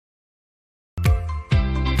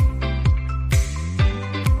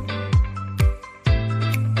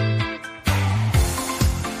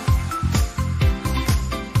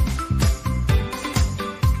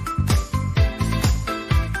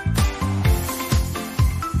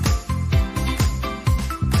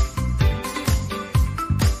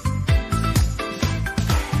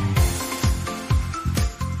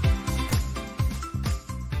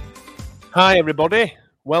Hi, everybody.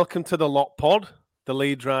 Welcome to the Lot Pod, the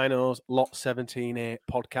Leeds Rhinos Lot 17A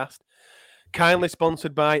podcast. Kindly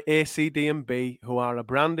sponsored by ACD&B, who are a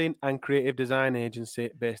branding and creative design agency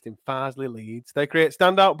based in Farsley, Leeds. They create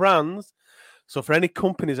standout brands. So for any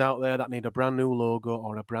companies out there that need a brand new logo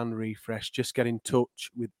or a brand refresh, just get in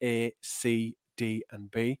touch with ACD&B.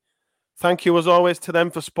 Thank you, as always, to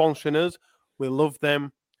them for sponsoring us. We love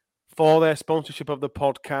them for their sponsorship of the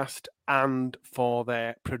podcast and for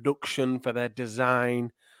their production, for their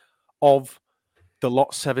design of the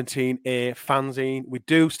Lot 17A fanzine. We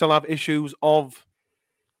do still have issues of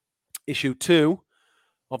issue 2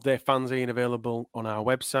 of their fanzine available on our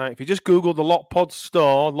website. If you just Google the Lot Pod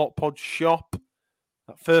store, Lot Pod shop,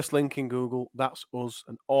 that first link in Google, that's us,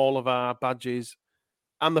 and all of our badges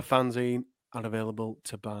and the fanzine are available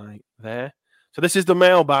to buy there. So this is the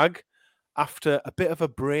mailbag. After a bit of a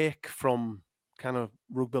break from kind of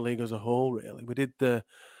rugby league as a whole, really. We did the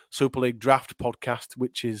Super League Draft podcast,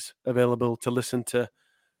 which is available to listen to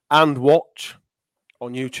and watch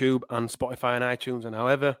on YouTube and Spotify and iTunes, and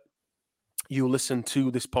however you listen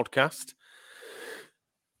to this podcast.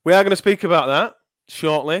 We are going to speak about that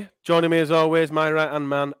shortly. Joining me as always, my right-hand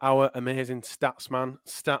man, our amazing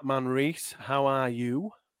Statman Reese. How are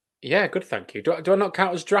you? Yeah, good, thank you. Do I not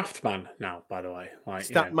count as draft man now, by the way? Like,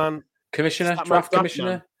 Statman. Commissioner, Statman, draft commissioner.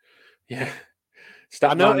 man. Yeah.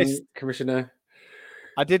 I noticed, commissioner.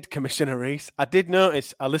 I did, Commissioner Reese. I did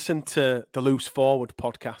notice, I listened to the Loose Forward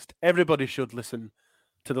podcast. Everybody should listen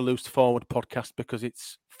to the Loose Forward podcast because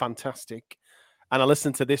it's fantastic. And I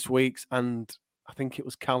listened to this week's, and I think it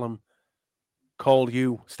was Callum called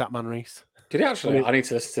you Statman Reese. Did he actually? I need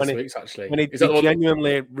to listen to this week's, actually. When he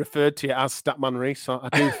genuinely referred to you as Statman Reese. So I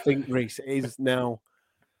do think, Reese, it is now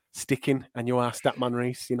sticking, and you are Statman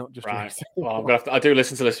Reese. You're not just right. Reese. Well, I'm gonna have to, I do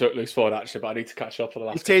listen to this Loose Forward, actually, but I need to catch up on the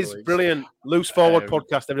last It is brilliant. Loose Forward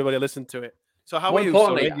podcast. Everybody listen to it. So how are you?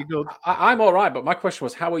 Sorry, you good? I'm all right, but my question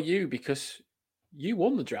was, how are you? Because you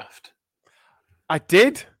won the draft. I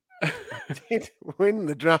did. I did win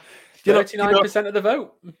the draft. 39% of the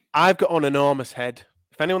vote. I've got an enormous head.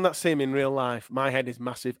 If anyone that's seen me in real life, my head is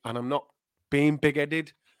massive, and I'm not being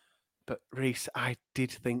big-headed. But Reese, I did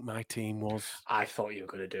think my team was. I thought you were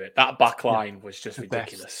going to do it. That back line was just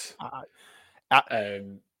ridiculous. There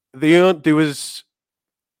was.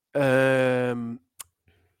 I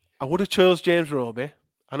would have chose James Roby.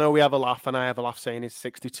 I know we have a laugh, and I have a laugh saying he's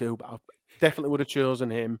 62, but I definitely would have chosen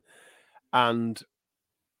him and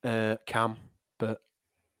Cam. But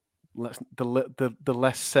the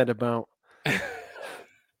less said about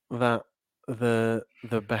that, the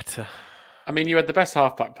better. I mean, you had the best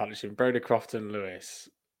halfback partnership, Brody Croft and Lewis.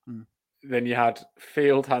 Then you had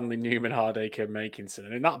Field, Hanley, Newman, Hardacre, Makinson.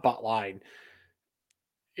 And in that back line,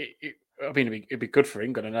 it'd be good for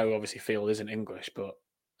England. I know, obviously, Field isn't English, but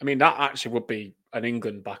I mean, that actually would be an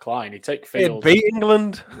England back line. You take Field. It'd beat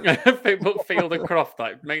England. Field and Croft,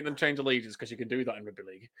 like, make them change allegiance because you can do that in rugby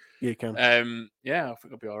league. You can. Yeah, I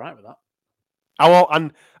think I'll be all right with that.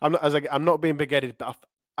 I'm not being big-headed, but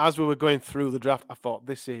as we were going through the draft, I thought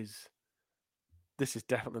this is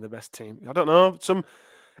definitely the best team. I don't know,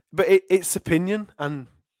 but it's opinion, and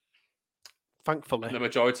thankfully the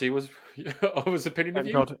majority was opinion of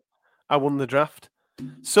you. God, I won the draft.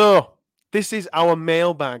 So this is our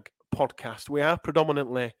mailbag podcast. We are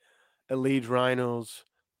predominantly a Leeds Rhinos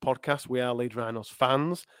podcast. We are Leeds Rhinos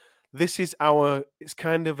fans. This is it's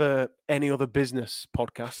kind of a any other business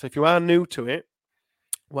podcast. So if you are new to it,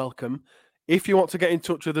 welcome. If you want to get in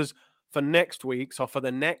touch with us for next week's or for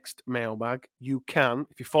the next mailbag, you can.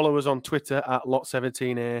 If you follow us on Twitter at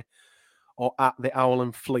Lot17A or at the Owl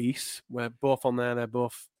and Fleece, we're both on there. They're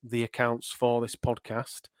both the accounts for this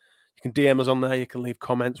podcast. You can DM us on there. You can leave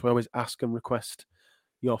comments. We always ask and request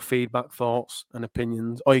your feedback, thoughts, and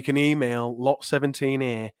opinions. Or you can email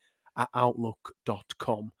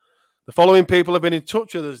lot17a@outlook.com. The following people have been in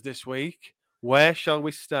touch with us this week. Where shall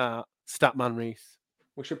we start? Statman Reese.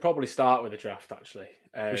 We should probably start with the draft, actually.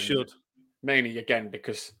 We should. Mainly, again,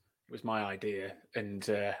 because it was my idea, and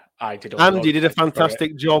I did. And you did a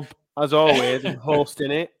fantastic job, as always, in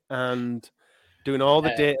hosting it and doing all the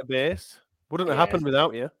database. Wouldn't have happened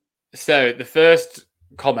without you. So the first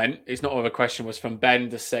comment, it's not a question, was from Ben,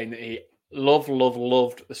 just saying that he loved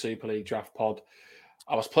the Super League Draft Pod.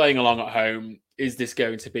 I was playing along at home. Is this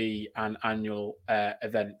going to be an annual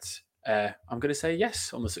event? I'm going to say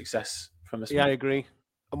yes on the success from this. Yeah, I agree.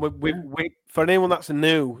 And we for anyone that's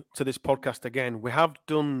new to this podcast, again, we have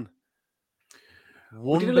done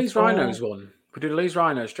one. We did a Leeds Rhinos one. We did a Leeds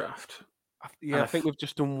Rhinos draft. I think we've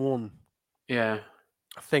just done one. Yeah.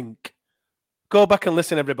 I think. Go back and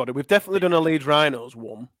listen, everybody. We've definitely done a Leeds Rhinos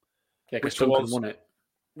one. Yeah, because Duncan won it.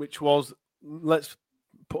 which was, let's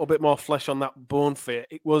put a bit more flesh on that bone for you.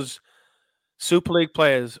 It was Super League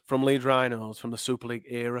players from Leeds Rhinos from the Super League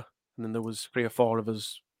era, and then there was 3 or 4 of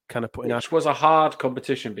us kind of putting. Which was a hard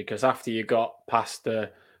competition because after you got past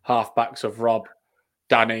the halfbacks of Rob,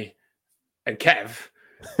 Danny, and Kev,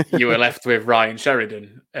 you were left with Ryan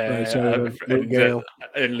Sheridan, Luke Gale,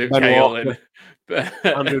 and Luke Ben Gale, Walker, and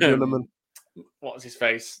Andrew Dunneman. What's his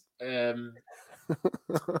face?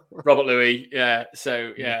 Robert Louis. Yeah.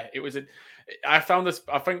 So yeah, it was. I found this.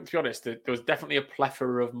 I think, to be honest, there was definitely a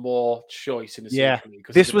plethora of more choice in the Super League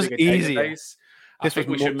because this was easier. Database. I think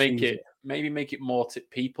we should make it more to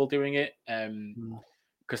people doing it,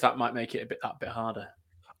 because that might make it that bit harder.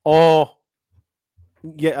 Or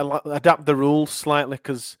adapt the rules slightly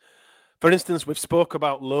because, for instance, we've spoke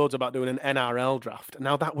about loads about doing an NRL draft.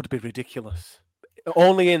 Now that would be ridiculous.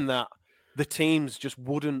 Only in that the teams just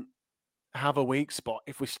wouldn't have a weak spot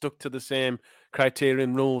if we stuck to the same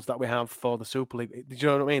criterion rules that we have for the Super League. Do you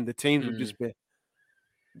know what I mean? The teams would just be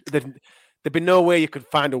there'd be no way you could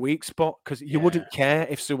find a weak spot because you wouldn't care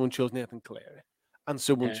if someone chose Nathan Cleary and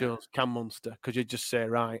someone chose Cam Munster because you'd just say,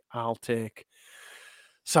 right, I'll take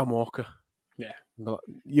Sam Walker. Yeah. But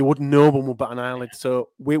no one will bat an eyelid. So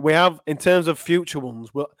we have, in terms of future ones,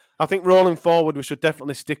 I think rolling forward, we should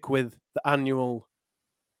definitely stick with the annual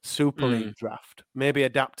Super League draft. Maybe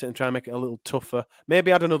adapt it and try and make it a little tougher.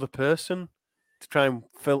 Maybe add another person to try and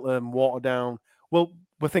filter and water down. Well,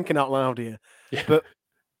 we're thinking out loud here. Yeah. But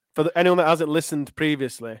for anyone that hasn't listened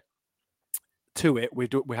previously to it, we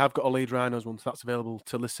have got a Leeds Rhinos one, so that's available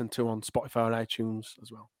to listen to on Spotify or iTunes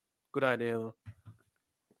as well. Good idea, though.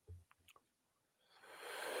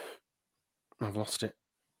 I've lost it.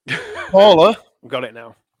 Paula, we've got it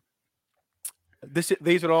now.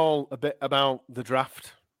 These are all a bit about the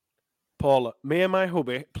draft. Paula, me and my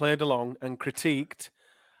hubby played along and critiqued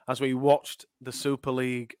as we watched the Super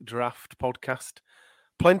League draft podcast.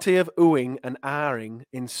 Plenty of oohing and ahhing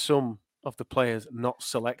in some of the players not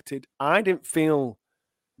selected. I didn't feel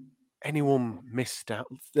anyone missed out.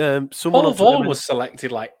 Paul Vaughan was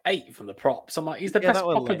selected like 8th from the props. I'm like, he's the best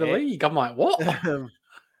prop in the league. I'm like, what?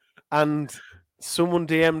 And someone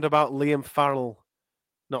DM'd about Liam Farrell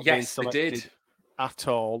not being selected at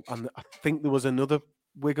all. And I think there was another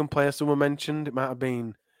Wigan player someone mentioned. It might have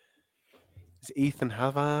been Ethan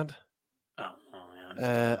Havard.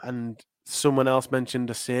 And someone else mentioned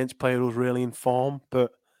a Saints player who was really in form.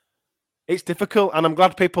 But it's difficult, and I'm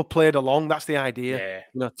glad people played along. That's the idea,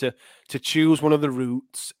 to choose one of the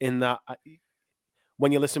routes in that.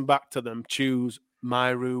 When you listen back to them, choose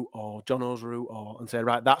my route or Jono's route, and say,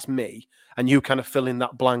 right, that's me, and you kind of fill in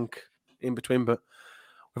that blank in between. But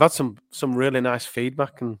we've had some really nice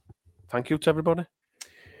feedback, and thank you to everybody.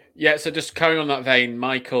 Yeah, so just carrying on that vein,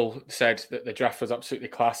 Michael said that the draft was absolutely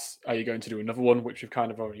class. Are you going to do another one, which we've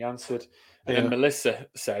kind of already answered? And then Melissa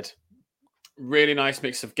said, really nice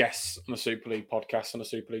mix of guests on the Super League podcast, on the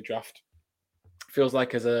Super League draft. Feels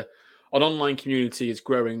like as an online community is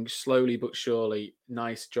growing slowly but surely.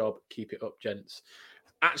 Nice job. Keep it up, gents.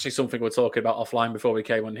 Actually, something we were talking about offline before we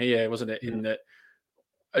came on here, wasn't it? In that,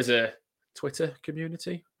 as a Twitter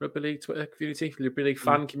community, rugby league Twitter community, rugby league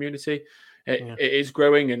fan community, it is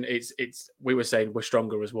growing, and it's. We were saying we're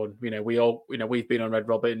stronger as one. We've been on Red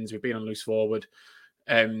Robins, we've been on Loose Forward.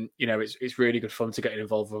 It's really good fun to get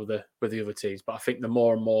involved with the other teams. But I think the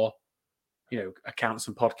more and more, accounts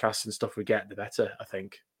and podcasts and stuff we get, the better, I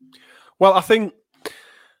think. Well, I think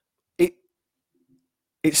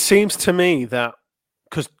it seems to me that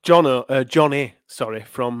because Johnny,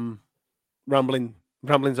 from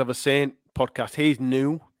Ramblings of a Saint podcast, he's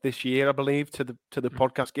new this year, I believe, to the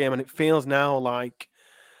podcast game, and it feels now like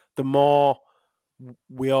the more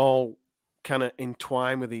we all kind of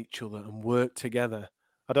entwine with each other and work together,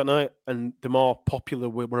 I don't know, and the more popular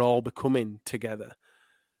we're all becoming together,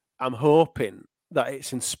 I'm hoping that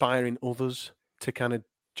it's inspiring others to kind of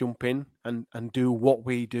jump in and do what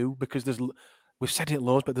we do, because we've said it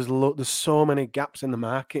loads, but there's so many gaps in the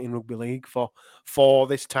market in rugby league for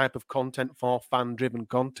this type of content, for fan-driven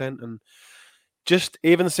content. And just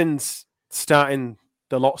even since starting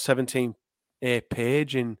the Lot 17A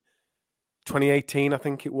page in 2018, I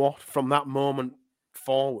think it was, from that moment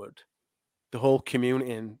forward, the whole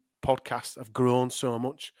community and podcasts have grown so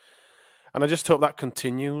much. And I just hope that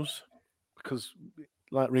continues, because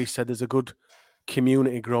like Reece said, there's a good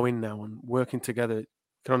community growing now, and working together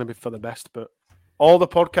can only be for the best. But all the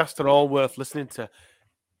podcasts are all worth listening to.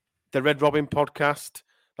 The Red Robin podcast,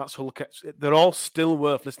 they're all still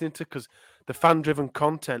worth listening to, because the fan-driven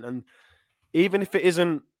content, and even if it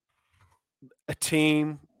isn't a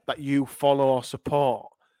team that you follow or support,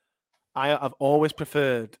 I've always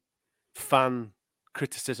preferred fan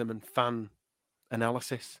criticism and fan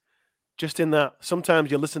analysis. Just in that,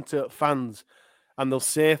 sometimes you listen to fans and they'll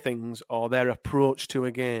say things or their approach to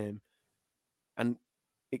a game, and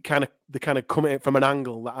they kind of come at it from an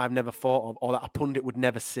angle that I've never thought of, or that a pundit would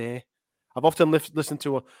never say. I've often listened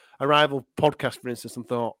to a rival podcast, for instance, and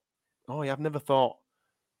thought, "Oh, yeah, I've never thought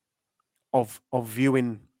of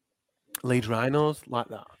viewing Leeds Rhinos like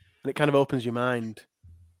that," and it kind of opens your mind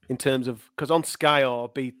in terms of, because on Sky or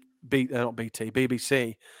not BT,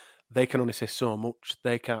 BBC, they can only say so much.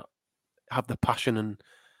 They can't have the passion and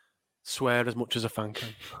swear as much as a fan can.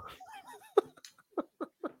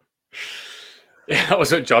 Yeah, that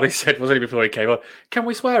was what Johnny said, wasn't he, before he came on? Can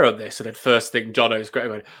we swear on this? And then first thing Johnno's great,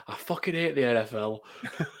 went, I fucking hate the NFL.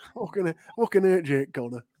 What can hurt Jake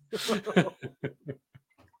Connor?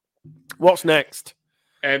 What's next?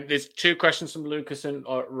 There's 2 questions from Lucas and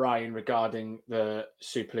Ryan regarding the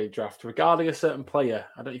Super League draft, regarding a certain player.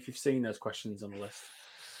 I don't know if you've seen those questions on the list.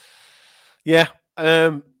 Yeah,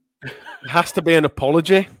 it has to be an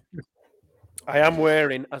apology. I am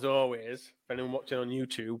wearing, as always, for anyone watching on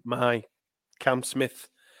YouTube, my Cam Smith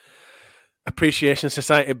Appreciation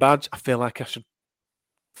Society badge. I feel like I should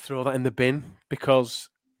throw that in the bin because,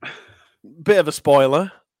 bit of a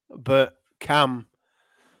spoiler, but Cam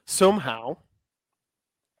somehow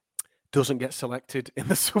doesn't get selected in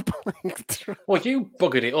the Super League draft. Well, you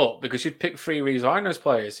buggered it up because you'd pick 3 Reese Rhinos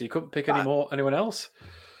players, so you couldn't pick anyone else.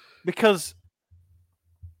 Because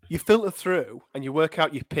you filter through and you work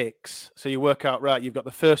out your picks. So you work out, right, you've got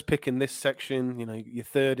the first pick in this section, your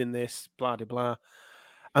third in this, blah, blah, blah.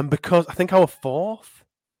 And because I think I was 4th.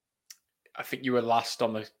 I think you were last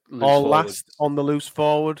on the loose or forward. Last on the loose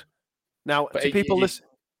forward. Now, but to people listen,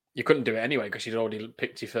 you couldn't do it anyway because you'd already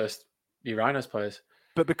picked your Rhinos players.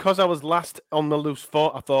 But because I was last on the loose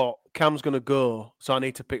forward, I thought Cam's going to go, so I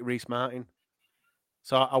need to pick Reece Martin.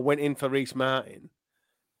 So I went in for Reece Martin,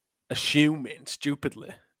 assuming stupidly,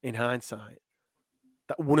 in hindsight,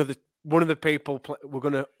 that one of the people were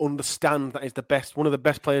going to understand that is one of the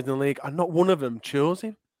best players in the league, and not one of them chose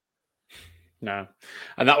him. No.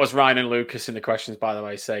 And that was Ryan and Lucas in the questions, by the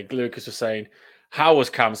way, saying, Lucas was saying, how was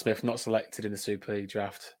Cam Smith not selected in the Super League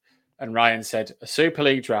draft? And Ryan said, a Super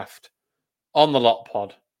League draft on the lot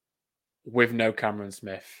pod with no Cameron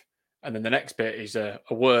Smith. And then the next bit is a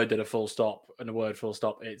word and a full stop, and a word full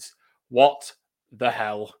stop. It's, what the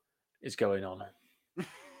hell is going on?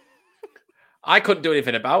 I couldn't do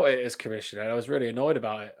anything about it as commissioner. I was really annoyed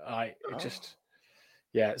about it.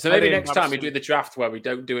 Yeah. So maybe next time we do the draft where we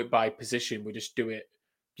don't do it by position, we just do it.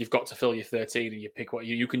 You've got to fill your 13 and you pick what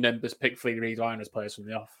you can then just pick 3 Reed Liners players from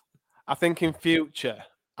the off. I think in future,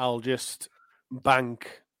 I'll just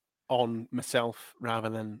bank on myself rather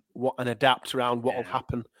than adapt around what will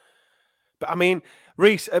happen. But I mean,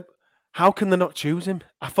 Reece, how can they not choose him?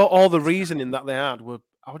 I thought all the reasoning that they had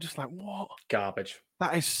I was just like, what? Garbage.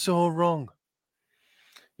 That is so wrong.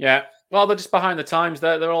 Yeah, well, they're just behind the times.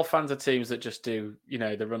 They're all fans of teams that just do,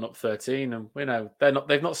 the run up 13, and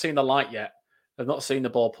they've not seen the light yet. They've not seen the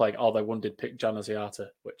ball playing. Although one did pick Jan Asiata,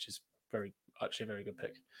 which is actually a very good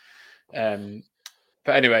pick.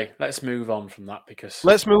 But anyway, let's move on from that because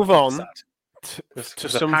let's move on to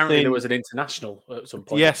something. Apparently, there was an international at some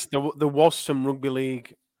point. Yes, there was some rugby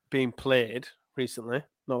league being played recently.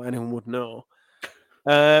 Not anyone would know.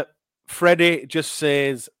 Freddie just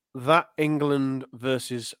says that England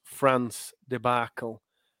versus France debacle.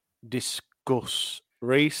 Discuss.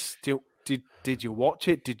 Reece, did you watch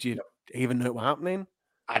it? Did you even know what was happening?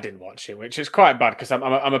 I didn't watch it, which is quite bad because I'm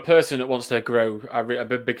a person that wants to grow. I'm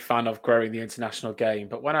a big fan of growing the international game.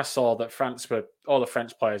 But when I saw that all the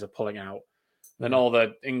French players are pulling out, then all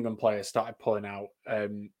the England players started pulling out.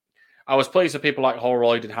 I was pleased with people like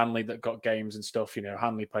Holroyd and Hanley that got games and stuff.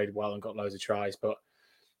 Hanley played well and got loads of tries, but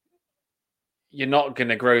you're not going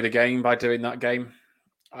to grow the game by doing that game.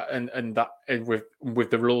 And with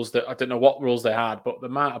the rules that I don't know what rules they had, but the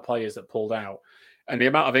amount of players that pulled out and the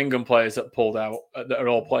amount of England players that pulled out that are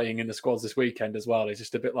all playing in the squads this weekend as well is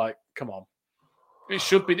just a bit like, come on. It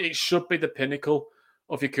should be the pinnacle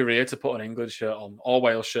of your career to put an England shirt on, or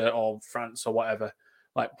Wales shirt, or France, or whatever.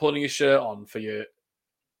 Like putting your shirt on for your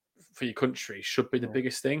country should be the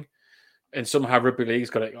biggest thing. And somehow rugby league's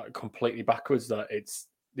got it like completely backwards. That it's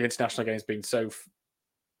the international game's been so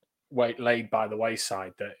laid by the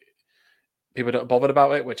wayside that people don't bother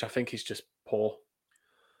about it, which I think is just poor.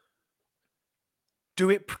 Do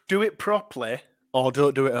it properly, or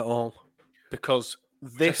don't do it at all. Because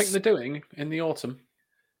I think they're doing in the autumn.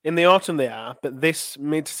 In the autumn they are, but this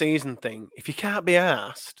mid-season thing, if you can't be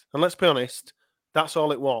asked, and let's be honest, that's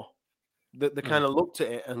all it was. They kind of looked at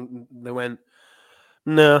it and they went,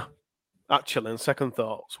 no. actually, on second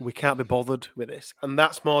thoughts, we can't be bothered with this. And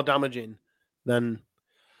that's more damaging than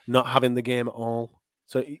not having the game at all.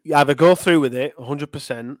 So you either go through with it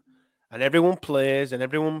 100% and everyone plays and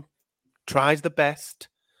everyone tries the best,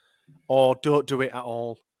 or don't do it at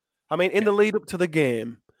all. I mean, in the lead up to the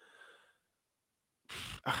game,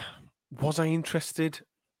 was I interested?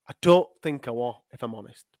 I don't think I was, if I'm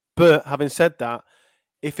honest. But having said that,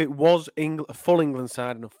 if it was a full England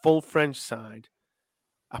side and a full French side,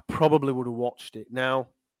 I probably would have watched it. Now,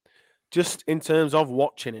 just in terms of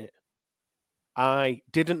watching it, I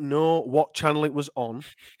didn't know what channel it was on.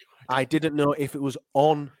 I didn't know if it was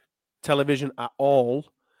on television at all.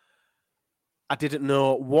 I didn't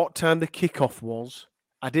know what time the kickoff was.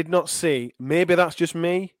 I did not see. Maybe that's just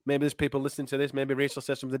me. Maybe there's people listening to this. Maybe Rachel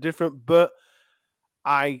says something different. But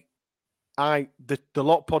the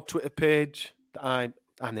Lot Pod Twitter page that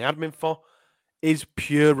I'm the admin for is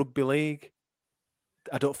pure rugby league.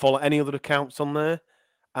 I don't follow any other accounts on there,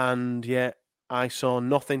 and yet I saw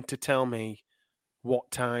nothing to tell me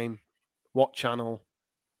what time, what channel,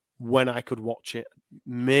 when I could watch it.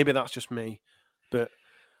 Maybe that's just me, but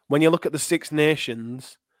when you look at the Six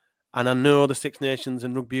Nations, and I know the Six Nations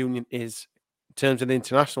and rugby union is, in terms of the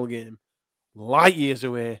international game, light years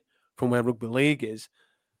away from where rugby league is.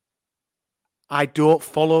 I don't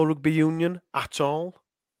follow rugby union at all.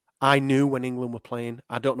 I knew when England were playing.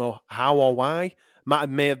 I don't know how or why.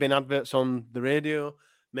 May have been adverts on the radio,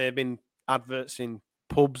 may have been adverts in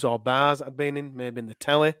pubs or bars I'd been in, may have been the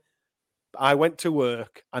telly. But I went to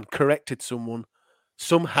work and corrected someone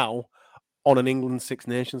somehow on an England Six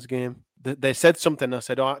Nations game. They said something. I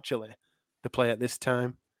said, "Oh, actually, they play at this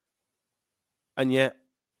time," and yet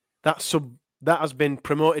that has been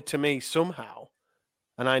promoted to me somehow,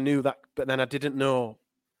 and I knew that. But then I didn't know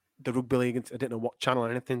the rugby league. I didn't know what channel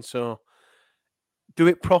or anything. So do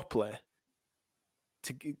it properly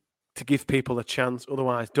to give people a chance.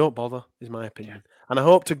 Otherwise, don't bother, is my opinion. Yeah. And I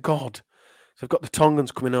hope to God, so I've got the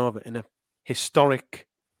Tongans coming over in a historic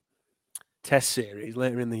test series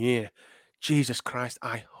later in the year. Jesus Christ,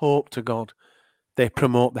 I hope to God they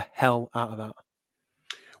promote the hell out of that.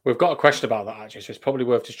 We've got a question about that, actually, so it's probably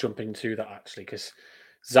worth just jumping to that, actually, because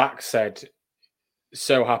Zach said,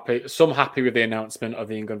 so happy, some happy with the announcement of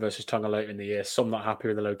the England versus Tonga later in the year, some not happy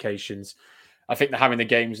with the locations. I think that having the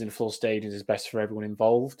games in full stadiums is best for everyone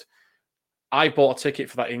involved. I bought a ticket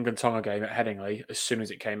for that England-Tonga game at Headingley as soon as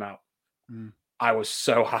it came out. I was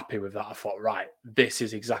so happy with that. I thought, right, this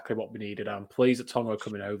is exactly what we needed. I'm pleased that Tonga are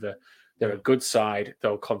coming over. They're a good side.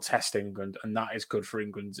 They'll contest England, and that is good for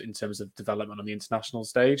England in terms of development on the international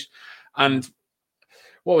stage. And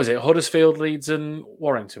what was it? Huddersfield, Leeds, and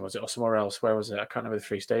Warrington, was it? Or somewhere else? Where was it? I can't remember the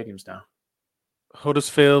three stadiums now.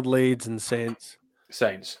 Huddersfield, Leeds, and Saints.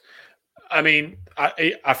 I mean,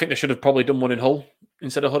 I think they should have probably done one in Hull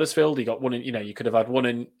instead of Huddersfield. You got one in, you could have had one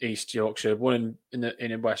in East Yorkshire, one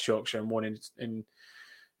in West Yorkshire, and one in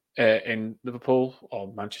Liverpool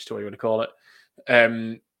or Manchester, whatever you want to call it.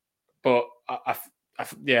 But I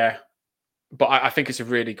think it's a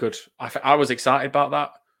really good. I was excited about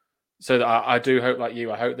that, so that I do hope, like you,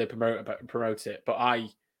 I hope they promote it. But I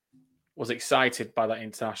was excited by that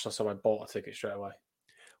international, so I bought a ticket straight away.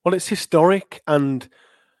 Well, it's historic, and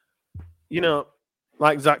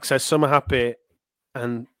like Zach says, some are happy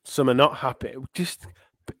and some are not happy. Just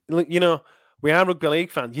we are rugby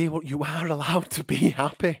league fans. You are allowed to be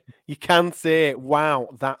happy. You can say, "Wow,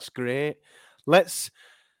 that's great." Let's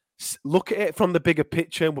look at it from the bigger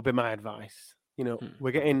picture. Would be my advice.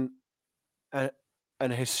 We're getting a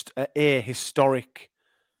historic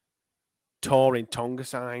tour in Tonga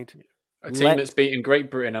side. A team that's beaten Great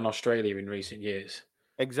Britain and Australia in recent years.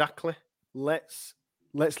 Exactly. Let's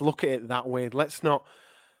look at it that way. Let's not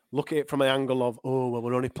look at it from an angle of, oh, well,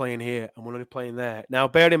 we're only playing here and we're only playing there. Now,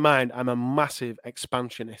 bear in mind, I'm a massive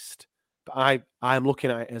expansionist, but I'm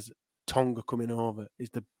looking at it as Tonga coming over.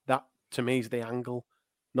 That to me is the angle,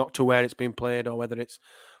 not to where it's been played or whether it's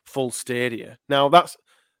full stadia. Now,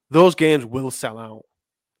 those games will sell out.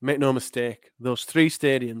 Make no mistake. Those three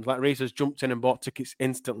stadiums, like Reese has jumped in and bought tickets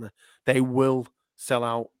instantly, they will sell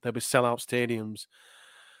out. There'll be sellout stadiums.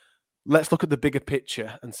 Let's look at the bigger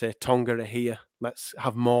picture and say Tonga are here. Let's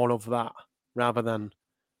have more of that rather than,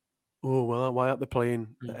 oh, well, why aren't they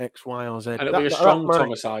playing X, Y, or Z? And it'll be a strong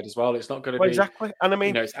Tonga side as well. It's not going to be... Exactly. And I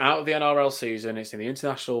mean... it's out of the NRL season. It's in the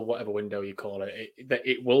international, whatever window you call it.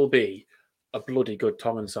 It will be a bloody good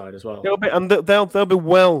Tongan side as well. And they'll be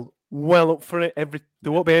well up for it.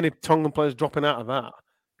 There won't be any Tongan players dropping out of that.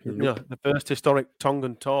 Nope. The first historic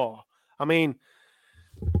Tongan tour. I mean...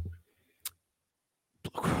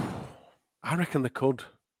 I reckon they could.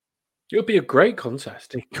 It would be a great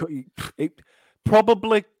contest.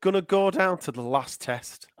 probably going to go down to the last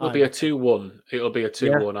test. It'll be a 2-1. It'll be a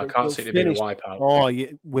 2-1. I can't see it being a wipeout. Oh, yeah,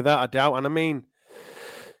 without a doubt. And I mean,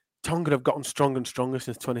 Tonga have gotten stronger and stronger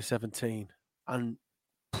since 2017. And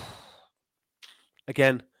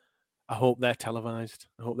again, I hope they're televised.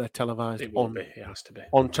 I hope they're televised It will be. It has to be.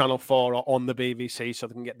 On Channel 4 or on the BBC so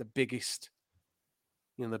they can get the biggest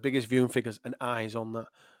viewing figures and eyes on that.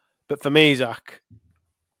 But for me, Zach,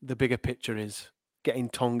 the bigger picture is getting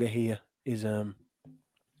Tonga here is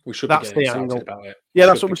we should be getting excited angle. about it. Yeah,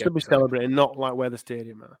 that's what we should be celebrating, not like where the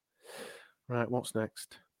stadium are. Right, what's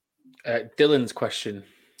next? Dylan's question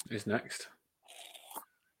is next.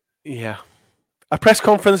 Yeah. A press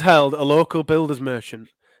conference held a local builders merchant.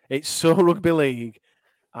 It's so rugby league.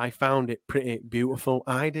 I found it pretty beautiful.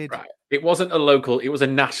 I did. Right. It wasn't a local. It was a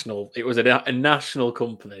national. It was a national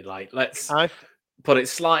company. Like, let's put it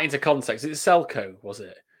slightly into context. It's Selco, was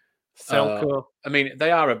it? Selco. I mean,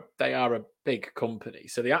 they are a big company.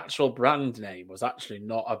 So the actual brand name was actually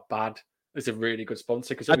not a bad. It's a really good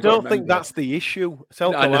sponsor. Because I don't think that's the issue.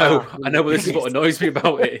 Selco I know, but this is what annoys me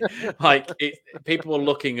about it. Like, people were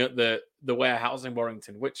looking at the warehouse in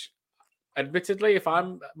Warrington, which, admittedly, if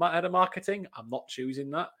I'm head of marketing, I'm not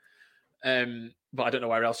choosing that. But I don't know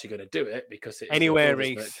where else you're going to do it because it's anywhere,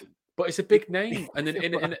 Reese. But it's a big name, and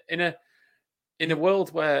then in a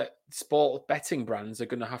world where sport betting brands are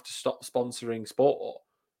going to have to stop sponsoring sport,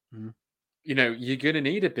 you know, you're going to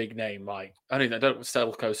need a big name. Like, I mean, I don't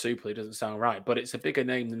Selco Super League doesn't sound right, but it's a bigger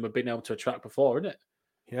name than we've been able to attract before, isn't it?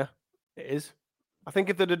 Yeah, it is. I think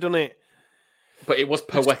if they'd have done it, but it was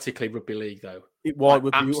poetically rugby league, though. It was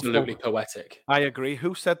absolutely poetic. I agree.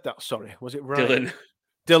 Who said that? Sorry, was it Ryan?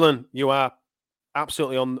 Dylan, you are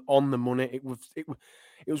absolutely on the money. It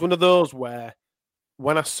was one of those where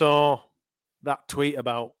when I saw that tweet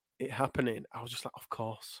about it happening, I was just like, of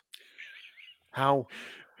course. How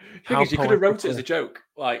you could have wrote it as a joke.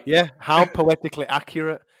 Like, yeah, how poetically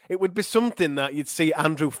accurate. It would be something that you'd see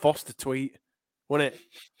Andrew Foster tweet, wouldn't it?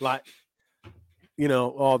 Like, you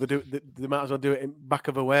know, they might as well do it in back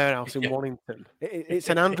of a warehouse in Warrington. It's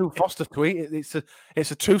an Andrew Foster tweet.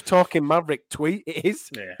 It's a truth talking Maverick tweet. It is.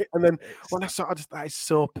 Yeah, and then when I saw it, that is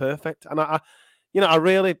so perfect. And I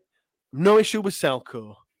really no issue with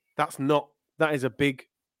Selco. That is a big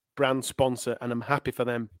brand sponsor, and I'm happy for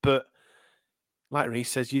them. But like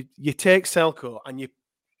Reese says, you take Selco and you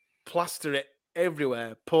plaster it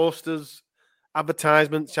everywhere. Posters,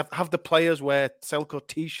 advertisements, have the players wear Selco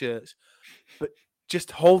t-shirts, but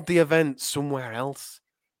just hold the event somewhere else.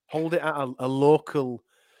 Hold it at a local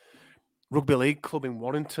rugby league club in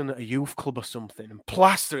Warrington, at a youth club or something, and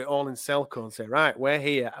plaster it all in Selco and say, right, we're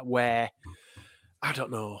here where, I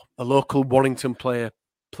don't know, a local Warrington player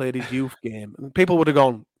played his youth game. And people would have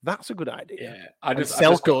gone, that's a good idea. Yeah,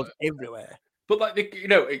 Selco's everywhere. But like,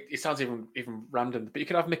 it sounds even random. But you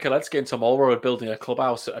could have Micheletsky and Tom Allroyd building a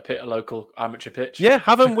clubhouse at a local amateur pitch. Yeah,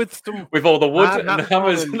 have them with some with all the wood and the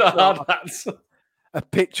hammers and the hard hats. A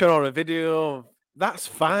picture or a video, that's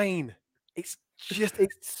fine. It's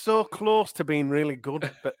so close to being really good,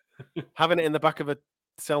 but having it in the back of a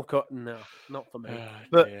Selco, no, not for me.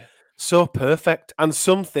 But so perfect and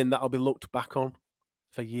something that'll be looked back on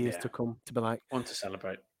for years to come to be like, want to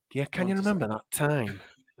celebrate. Yeah, can you remember that time?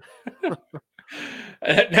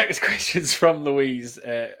 Next question's from Louise.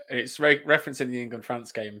 It's referencing the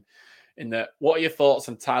England-France game. In that, what are your thoughts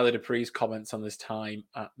on Tyler Dupree's comments on this time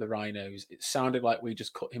at the Rhinos? It sounded like we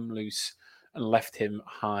just cut him loose and left him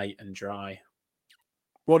high and dry.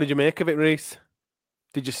 What did you make of it, Reese?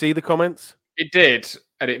 Did you see the comments? It did,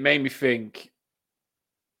 and it made me think,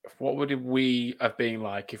 what would we have been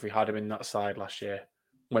like if we had him in that side last year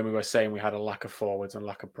when we were saying we had a lack of forwards and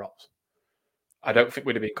lack of props? I don't think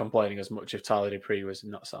we'd have been complaining as much if Tyler Dupree was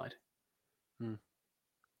in that side.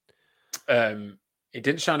 It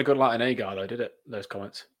didn't sound a good like an Agar, though, did it? Those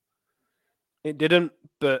comments. It didn't,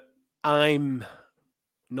 but I'm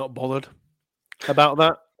not bothered about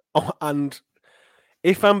that. Oh, and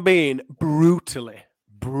if I'm being brutally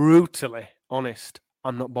honest,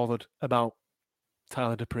 I'm not bothered about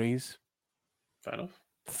Tyler Dupree's fair enough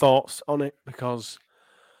thoughts on it, because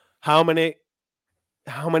how many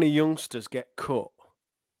youngsters get cut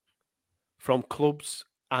from clubs,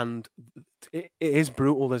 and it is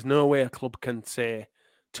brutal. There's no way a club can say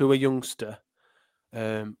to a youngster,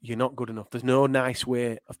 you're not good enough. There's no nice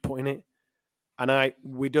way of putting it. And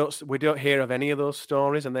we don't hear of any of those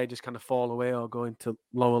stories, and they just kind of fall away or go into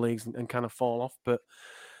lower leagues and kind of fall off. But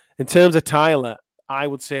in terms of Tyler, I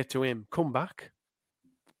would say to him, come back.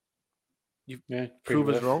 Prove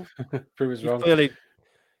us wrong. Prove us wrong.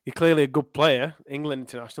 You're clearly a good player, England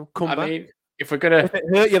international. Come back. I mean, if we're gonna If it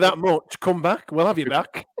hurt you that much, come back. We'll have you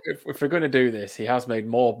back. if we're gonna do this, he has made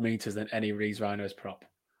more meters than any Rees Rhinos prop.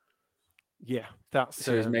 Yeah, that's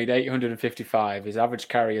So he's made 855. His average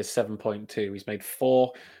carry is 7.2. He's made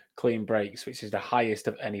 4 clean breaks, which is the highest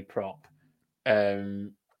of any prop. Our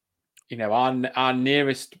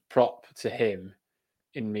nearest prop to him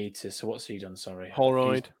in meters. So what's he done? Sorry,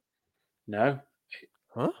 Holroyd. No.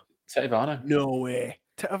 Huh? Tetivano. No way.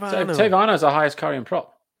 Tetivano. Tetivano's our highest carrying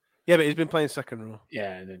prop. Yeah, but he's been playing second row.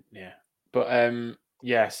 Yeah. But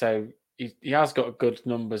so he has got good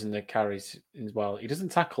numbers in the carries as well. He doesn't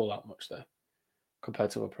tackle that much though,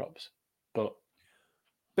 compared to other props. But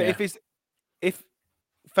yeah. if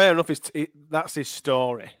fair enough, that's his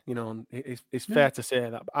story. And it's fair to say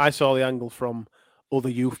that. But I saw the angle from other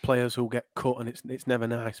youth players who get cut, and it's never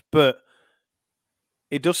nice. But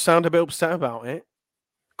it does sound a bit upset about it.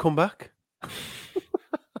 Come back.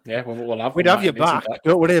 Yeah, we'd have you back.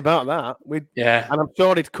 Don't worry about that. And I'm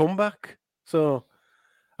sure he'd come back. So,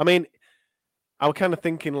 I mean, I was kind of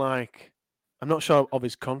thinking I'm not sure of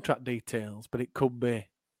his contract details, but it could be.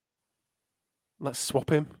 Let's swap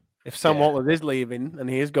him. If Sam Walters is leaving and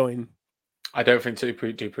he is going, I don't think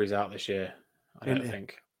Dupree's out this year. I don't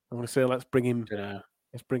think. I'm going to say let's bring him.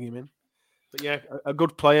 Let's bring him in. But yeah, a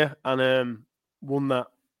good player and one that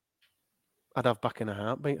I'd have back in a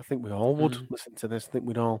heartbeat. I think we all would listen to this. I think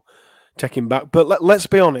we'd all take him back. But let's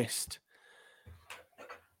be honest.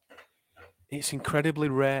 It's incredibly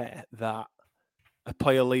rare that a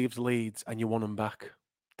player leaves Leeds and you want them back.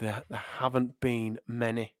 There haven't been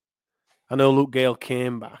many. I know Luke Gale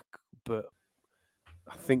came back, but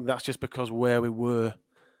I think that's just because where we were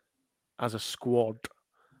as a squad.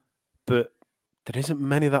 But there isn't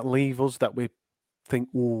many that leave us that we think,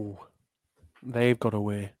 ooh, they've got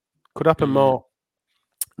away. Could happen more.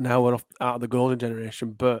 Now we're out of the golden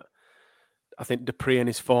generation, but I think Dupree and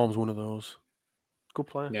his form's one of those. Good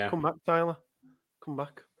player. Yeah. Come back, Tyler. Come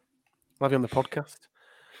back. I'll have you on the podcast.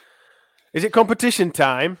 Is it competition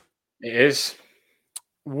time? It is.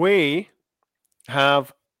 We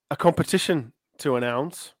have a competition to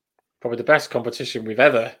announce. Probably the best competition we've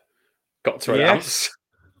ever got to announce.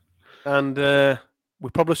 And we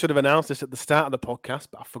probably should have announced this at the start of the podcast,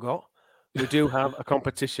 but I forgot. We do have a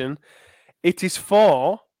competition. It is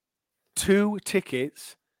for 2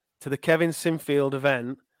 tickets to the Kevin Sinfield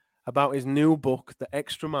event about his new book, The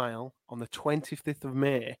Extra Mile, on the 25th of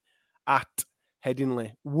May at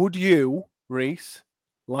Headingley. Would you, Reese,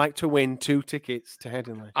 like to win 2 tickets to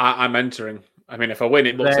Headingley? I'm entering. I mean, if I win,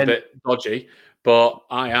 it looks a bit dodgy, but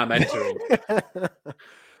I am entering.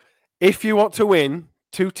 If you want to win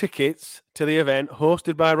 2 tickets to the event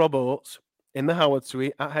hosted by Rob Oates in the Howard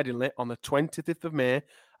Suite at Headingley on the 25th of May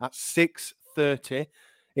at 6:30,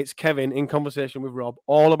 it's Kevin in conversation with Rob,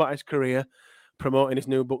 all about his career, promoting his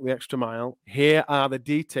new book, The Extra Mile. Here are the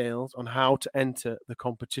details on how to enter the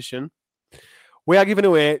competition. We are giving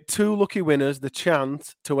away 2 lucky winners the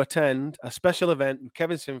chance to attend a special event with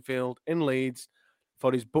Kevin Sinfield in Leeds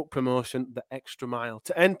for his book promotion, The Extra Mile.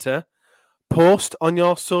 To enter, post on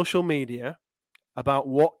your social media about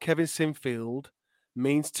what Kevin Sinfield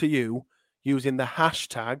means to you using the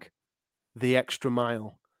hashtag The Extra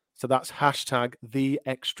Mile. So that's hashtag The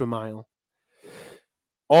Extra Mile.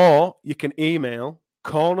 Or you can email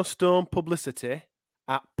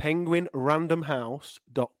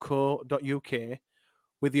cornerstonepublicity@penguinrandomhouse.co.uk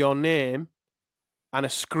with your name and a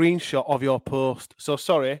screenshot of your post. So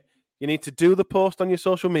sorry, you need to do the post on your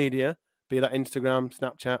social media, be that Instagram,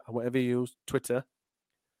 Snapchat, or whatever you use, Twitter.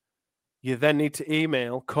 You then need to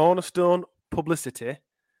email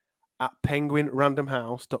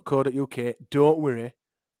cornerstonepublicity@penguinrandomhouse.co.uk. Don't worry,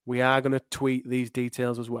 we are going to tweet these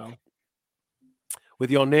details as well,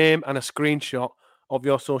 with your name and a screenshot of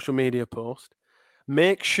your social media post.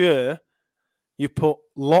 Make sure you put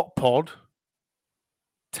LotPod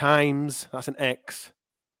times, that's an X,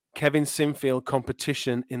 Kevin Sinfield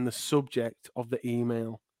competition in the subject of the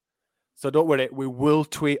email. So don't worry, we will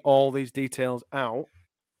tweet all these details out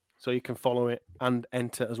so you can follow it and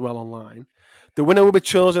enter as well online. The winner will be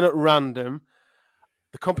chosen at random.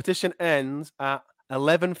 The competition ends at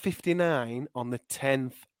 11:59 on the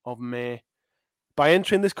 10th of May. By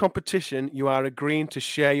entering this competition, you are agreeing to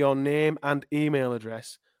share your name and email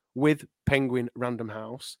address with Penguin Random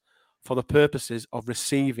House for the purposes of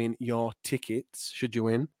receiving your tickets, should you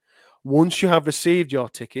win. Once you have received your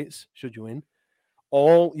tickets, should you win,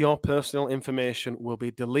 all your personal information will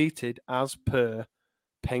be deleted as per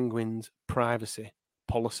Penguin's privacy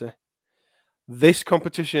policy. This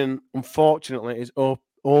competition, unfortunately, is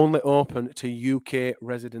only open to UK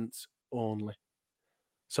residents only.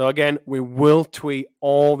 So again, we will tweet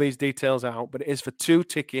all these details out, but it is for 2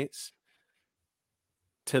 tickets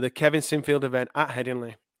to the Kevin Sinfield event at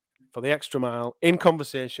Headingley for the extra mile in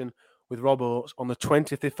conversation with Rob Oates on the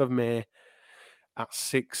 25th of May at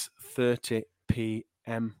 6:30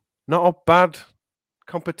 p.m. Not a bad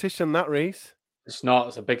competition, that, Reese. It's not.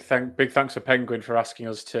 It's a big thanks to Penguin for asking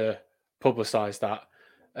us to publicise that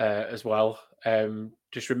as well.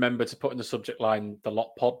 Just remember to put in the subject line the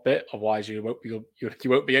lot pod bit, otherwise you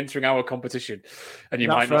won't be entering our competition, and you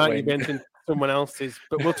That's might not right. win. You've been entering someone else's,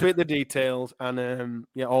 but we'll tweet the details and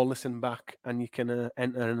all listen back, and you can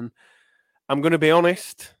enter. And I'm going to be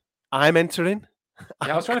honest, I'm entering.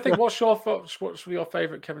 Yeah, I was trying to think. What's your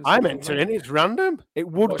favourite Kevin I'm Sinfield entering. moment? It's random. It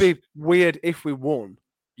would be weird if we won.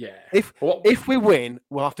 Yeah. If we win,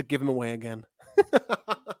 we'll have to give them away again.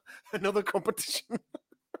 Another competition.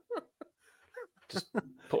 Just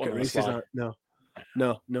put on the slide.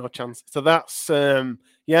 No chance. So that's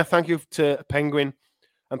thank you to Penguin,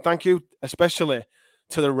 and thank you especially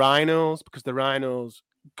to the Rhinos, because the Rhinos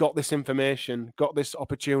got this information, got this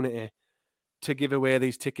opportunity to give away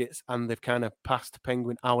these tickets, and they've kind of passed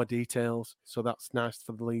Penguin our details. So that's nice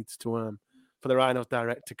for the Leeds to for the Rhinos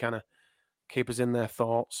direct to kind of keep us in their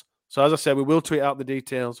thoughts. So as I said, we will tweet out the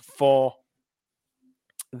details for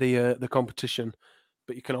the competition,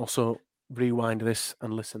 but you can also rewind this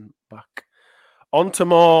and listen back. On to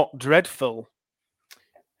more dreadful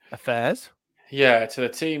affairs. Yeah, to the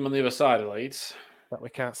team on the other side of Leeds that we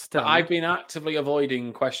can't stand. I've been actively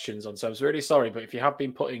avoiding questions on, so I'm really sorry, but if you have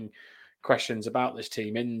been putting questions about this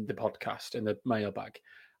team in the podcast, in the mailbag,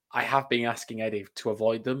 I have been asking Eddie to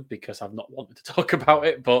avoid them because I've not wanted to talk about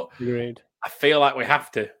it, but Agreed. I feel like we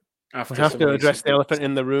have to. We have to address the elephant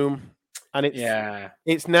in the room. And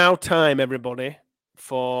it's now time, everybody,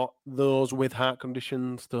 for those with heart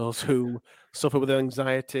conditions, those who suffer with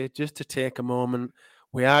anxiety, just to take a moment.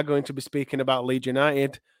 We are going to be speaking about Leeds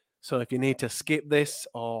United. So if you need to skip this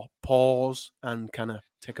or pause and kind of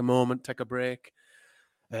take a moment, take a break,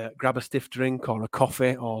 grab a stiff drink or a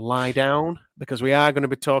coffee or lie down, because we are going to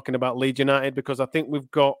be talking about Leeds United, because I think we've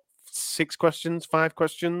got 5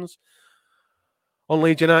 questions on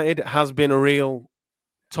Leeds United. It has been a real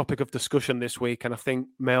topic of discussion this week, and I think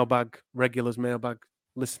mailbag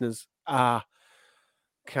listeners are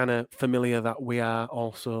kind of familiar that we are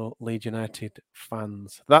also Leeds United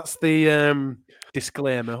fans. That's the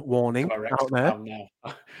disclaimer warning out there.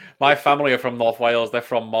 My family are from North Wales. They're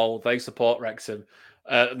from Mull. They support Wrexham.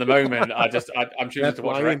 At the moment, I'm choosing to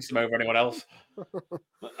watch Wrexham over anyone else.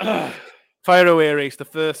 Fire away, Reese. The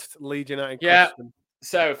first Leeds United question.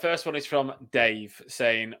 So, first one is from Dave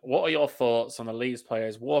saying, what are your thoughts on the Leeds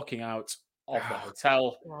players walking out of the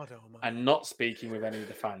hotel and not speaking with any of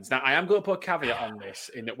the fans? Now, I am going to put a caveat on this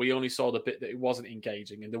in that we only saw the bit that it wasn't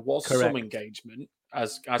engaging, and there was some engagement,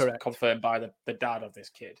 as confirmed by the dad of this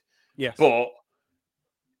kid. Yes. But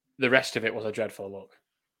the rest of it was a dreadful look.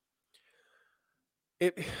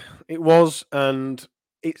 It was, and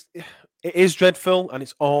it is dreadful, and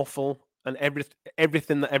it's awful, and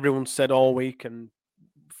everything that everyone said all week and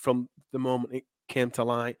from the moment it came to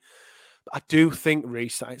light. But I do think,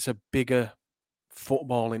 Reece, that it's a bigger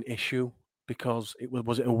footballing issue, because it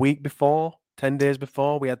was it a week before, 10 days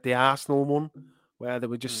before, we had the Arsenal one where they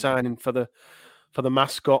were just signing for the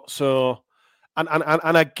mascot. So, and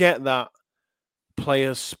I get that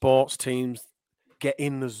players, sports teams get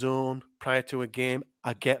in the zone prior to a game.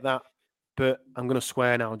 I get that, but I'm going to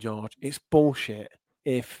swear now, George. It's bullshit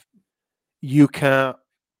if you can't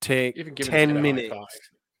take 10 minutes.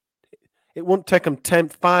 It won't take them 10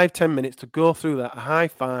 minutes to go through that. A high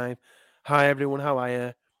five. Hi, everyone. How are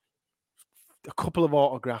you? A couple of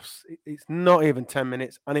autographs. It's not even 10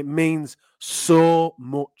 minutes. And it means so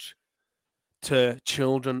much to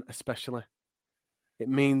children, especially. It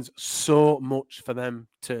means so much for them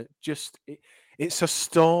to just... It's a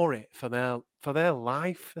story for their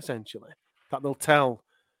life, essentially, that they'll tell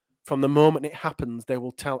from the moment it happens. They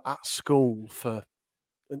will tell at school to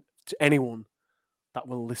anyone that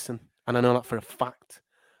will listen. And I know that for a fact.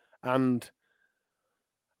 And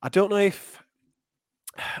I don't know if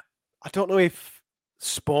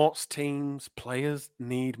sports teams, players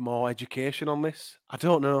need more education on this. I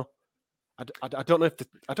don't know. I don't know if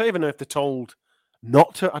I don't even know if they're told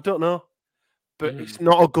not to. I don't know. But it's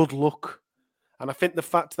not a good look. And I think the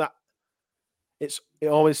fact that it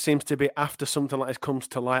always seems to be after something like this comes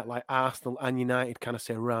to light, like Arsenal and United kind of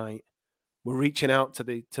say, right, we're reaching out to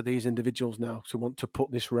these individuals now who want to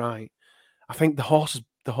put this right. I think the horse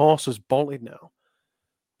has bolted now,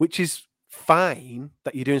 which is fine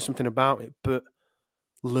that you're doing something about it, but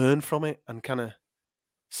learn from it and kind of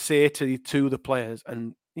say to the players,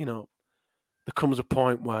 and there comes a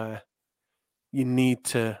point where you need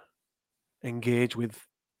to engage with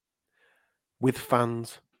with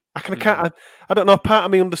fans. I don't know. Part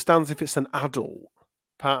of me understands if it's an adult.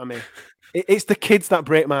 Part of me, it's the kids that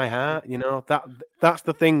break my heart. You know that's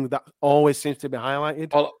the thing that always seems to be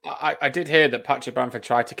highlighted. Well, I did hear that Patrick Bamford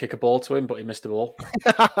tried to kick a ball to him, but he missed the ball.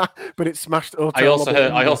 But it smashed I hotel also lobby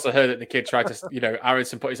heard. I window. also heard that the kid tried to,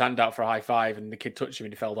 Aronson put his hand out for a high five, and the kid touched him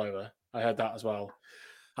and he fell over. I heard that as well.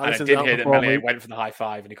 And I Alison's did out hear that before Melee me. went for the high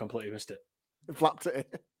five and he completely missed it. Flapped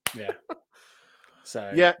it. Yeah.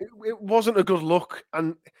 So Yeah, it wasn't a good look,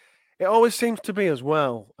 and it always seems to be as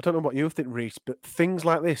well. I don't know what you think, Reese, but things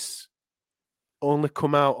like this only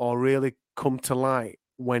come out or really come to light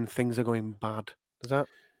when things are going bad. Is that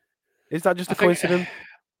just I a think coincidence?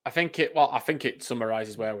 I think it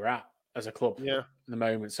summarises where we're at as a club Yeah. at the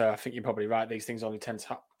moment. So I think you're probably right. These things only tend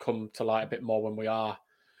to come to light a bit more when we are,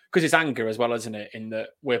 because it's anger as well, isn't it? In that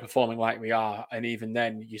we're performing like we are, and even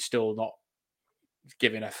then, you're still not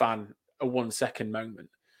giving a fan a 1 second moment.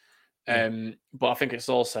 Yeah. But I think it's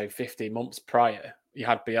also 15 months prior, you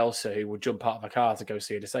had Bielsa who would jump out of a car to go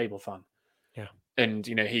see a disabled fan. Yeah. And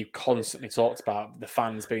he constantly talks about the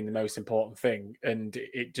fans being the most important thing, and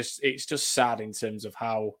it's just sad in terms of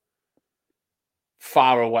how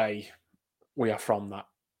far away we are from that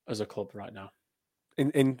as a club right now.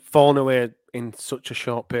 In falling away in such a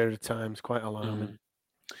short period of time is quite alarming.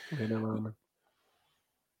 Really alarming.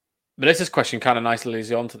 But this question kind of nicely leads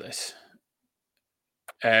you on to this,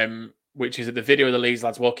 which is that the video of the Leeds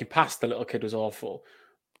lads walking past the little kid was awful.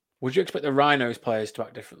 Would you expect the Rhinos players to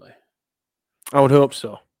act differently? I would hope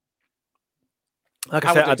so. Like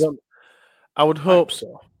I said, I would hope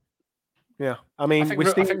so. Yeah, I mean, I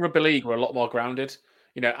think rugby league were a lot more grounded.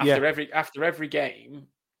 After every game,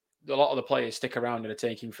 a lot of the players stick around and are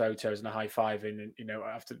taking photos and a high fiving, and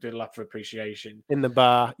after do a lap of appreciation in the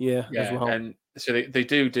bar, as well. And so they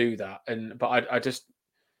do that, but I just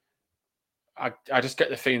get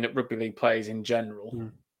the feeling that rugby league players in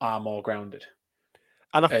general are more grounded.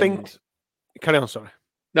 And I think, carry on. Sorry.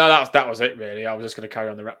 No, that was it really. I was just going to carry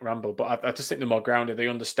on the ramble, but I just think they're more grounded. They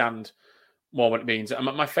understand more what it means. And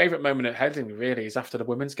my favourite moment at Headingley really is after the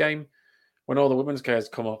women's game, when all the women's players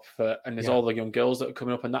come up and there's all the young girls that are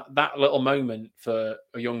coming up, and that little moment for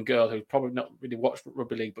a young girl who's probably not really watched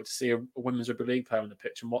rugby league, but to see a women's rugby league player on the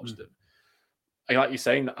pitch and watch them, like you're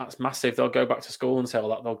saying, that's massive. They'll go back to school and say all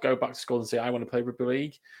that. They'll go back to school and say, I want to play rugby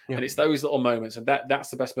league. Yeah. And it's those little moments, and that's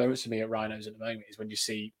the best moments for me at Rhinos at the moment, is when you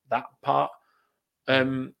see that part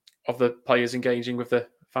of the players engaging with the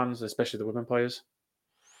fans, especially the women players.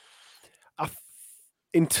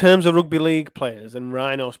 In terms of rugby league players and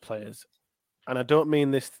Rhinos players, and I don't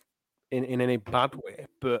mean this in any bad way,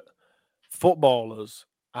 but footballers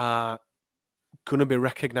are going to be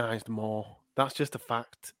recognised more. That's just a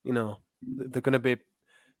fact. They're going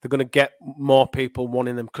to get more people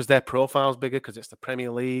wanting them because their profile's bigger, because it's the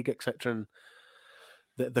Premier League, etc. And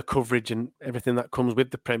the coverage and everything that comes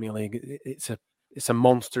with the Premier League, it's a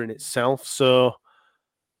monster in itself. So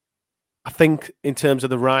I think in terms of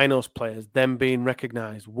the Rhinos players, them being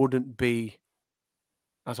recognised wouldn't be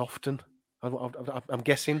as often. I'm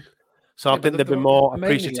guessing. So I think they'd be more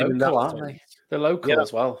appreciative in that aren't they? They're local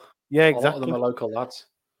as well. Yeah, exactly. A lot of them are local lads.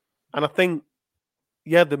 And I think,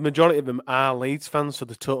 the majority of them are Leeds fans, so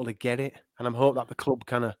they totally get it. And I'm hoping that the club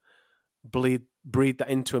kind of breed that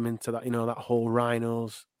into them, into that, that whole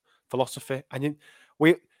Rhinos philosophy. And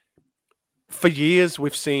for years,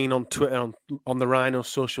 we've seen on Twitter, on the Rhinos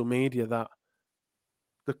social media, that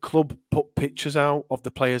the club put pictures out of the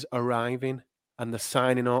players arriving and the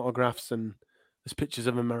signing autographs, and there's pictures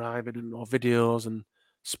of them arriving or videos and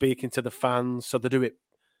speaking to the fans. So they do it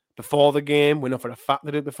before the game. We know for a fact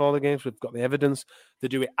they do it before the games. We've got the evidence. They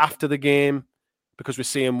do it after the game because we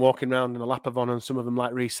see them walking around in a lap of honour, and some of them,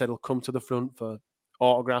 like Reece said, will come to the front for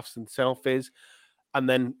autographs and selfies. And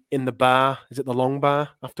then in the bar, is it the long bar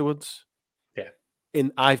afterwards? Yeah.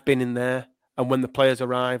 I've been in there, and when the players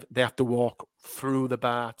arrive, they have to walk through the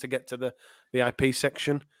bar to get to the VIP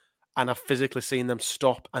section. And I've physically seen them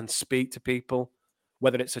stop and speak to people,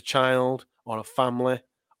 whether it's a child or a family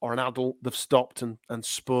or an adult. They've stopped and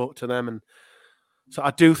spoke to them. And so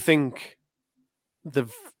I do think they're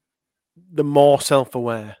more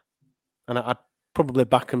self-aware, and I'd probably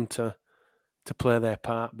back them to play their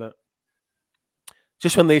part. But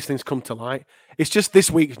just when these things come to light, it's just this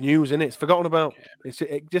week's news, isn't it? It's forgotten about.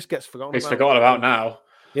 It just gets forgotten about. It's forgotten about now.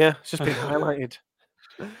 Yeah, it's just been highlighted.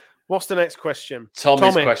 What's the next question?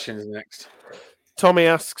 Tommy's question is next. Tommy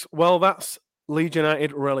asks, well, that's Leeds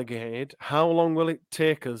United relegated. How long will it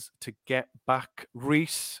take us to get back?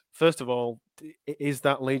 Reece, first of all, is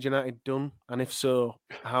that Leeds United done? And if so,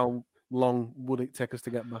 how long would it take us to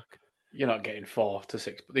get back? You're not getting 4 to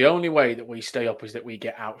 6. But the only way that we stay up is that we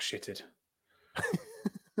get out-shitted.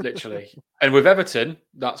 Literally. And with Everton,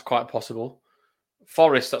 that's quite possible.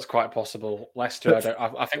 Forest, that's quite possible. Leicester,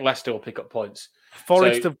 I think Leicester will pick up points.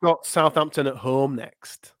 Forest have got Southampton at home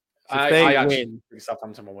next. So if they actually win, think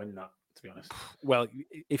Southampton will win that, to be honest. Well,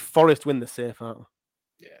 if Forest win, they're safe, aren't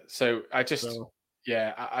they? Yeah. So I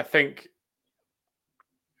think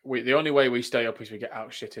the only way we stay up is we get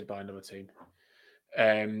outshitted by another team.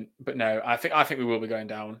 But no, I think we will be going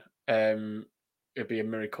down. It'd be a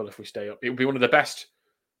miracle if we stay up. It would be one of the best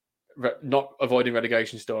not avoiding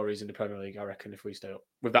relegation stories in the Premier League, I reckon, if we stay up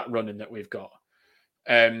with that running that we've got.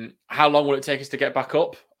 How long will it take us to get back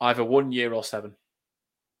up? Either 1 year or 7.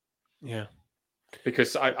 Yeah.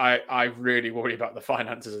 Because I really worry about the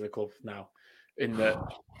finances of the club now. In that,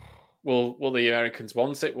 will the Americans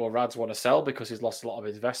want it? Will Rads want to sell because he's lost a lot of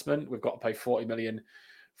investment? We've got to pay 40 million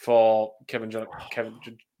for Kevin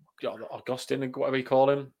Augustine and whatever you call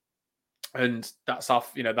him, and that's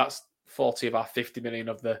that's 40 of our 50 million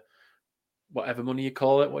of the whatever money you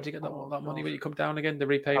call it. What do you get that money when you come down again? The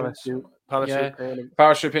repayments, parachute payment.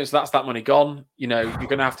 Parachute payments. So that's that money gone. You're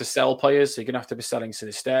going to have to sell players. So you're going to have to be selling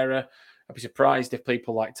Sinistera. I'd be surprised if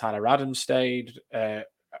people like Tyler Adams stayed.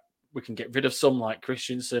 We can get rid of some like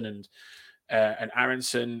Christensen and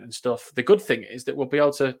Aronson and stuff. The good thing is that we'll be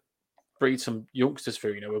able to breed some youngsters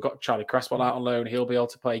through. We've got Charlie Cresswell out on loan. He'll be able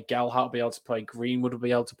to play. Gelhardt will be able to play. Greenwood will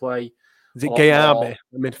be able to play. Is it Gayabi,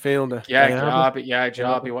 the midfielder? Yeah,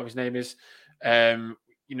 Gayabi, what his name is.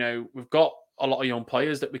 We've got a lot of young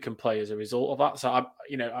players that we can play as a result of that. So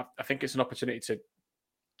I think it's an opportunity to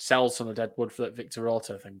sell some of Deadwood for Victor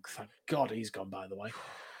Orta. Thank God he's gone, by the way.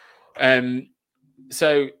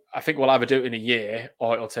 So I think we'll either do it in a year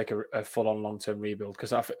or it'll take a full-on long-term rebuild.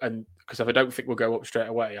 Because if I don't think we'll go up straight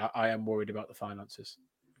away, I am worried about the finances.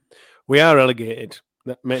 We are relegated.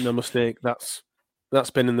 Make no mistake. That's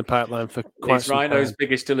been in the pipeline for quite some time. Rhino's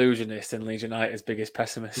biggest illusionist and Leeds United's biggest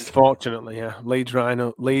pessimist. Fortunately, yeah.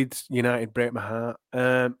 Leeds United break my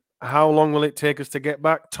heart. How long will it take us to get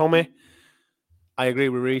back, Tommy? I agree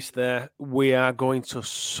with Reese there. We are going to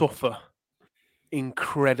suffer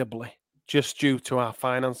incredibly just due to our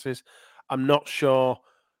finances. I'm not sure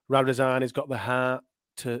Radazan has got the heart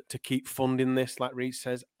to keep funding this, like Reese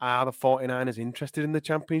says. Are the 49ers interested in the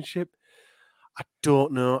championship? I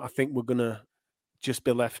don't know. I think we're going to just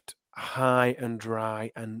be left high and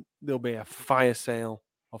dry, and there'll be a fire sale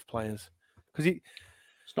of players. Because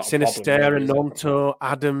Sinistera, Nonto,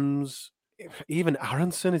 Adams, even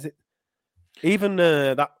Aronson, is it? Even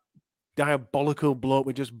that diabolical bloke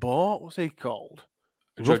we just bought, what's he called?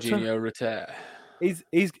 Jorginho Rutter.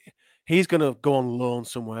 He's going to go on loan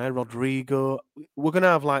somewhere. Rodrigo. We're going to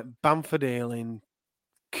have like Bamford Ayling,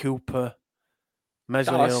 Cooper,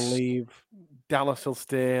 Meslier will leave. Dallas will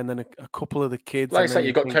stay, and then a couple of the kids. Like I said,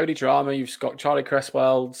 you've got Cody Drama, you've got Charlie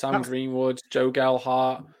Cresswell, Sam Greenwood, Joe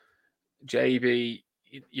Gelhardt, JB.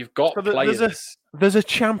 You've got players. There's a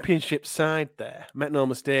championship side there, make no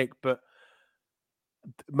mistake, but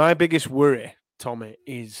my biggest worry, Tommy,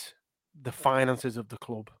 is the finances of the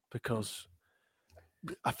club, because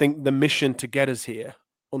I think the mission to get us here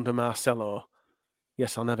under Marcelo,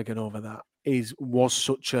 yes, I'll never get over that, it was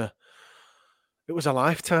a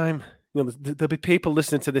lifetime. There'll be people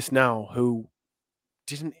listening to this now who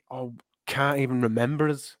didn't or can't even remember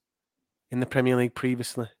us in the Premier League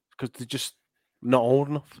previously because they're just not old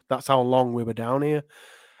enough. That's how long we were down here.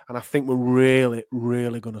 And I think we're really,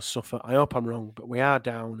 really going to suffer. I hope I'm wrong, but we are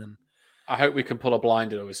down. And I hope we can pull a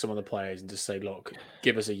blinder with some of the players and just say, look,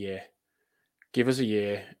 give us a year. Give us a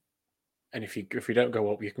year. And if we don't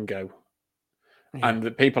go up, you can go. Yeah. And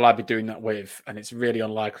the people I'd be doing that with, and it's really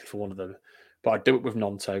unlikely for one of them, but I'd do it with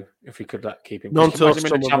Nonto if we could keep him. Nonto in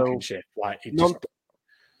the championship. Nonto,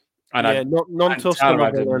 Tyler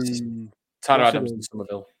Adams and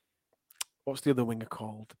Somerville. What's the other winger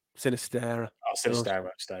called? Sinistera. Oh, Sinistera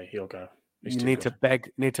won't stay. He'll go. You need to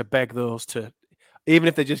beg those to, even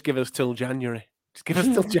if they just give us till January. Just give us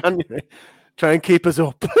till January. Try and keep us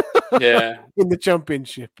up. Yeah. In the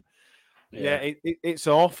championship. Yeah, it's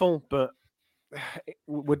awful, but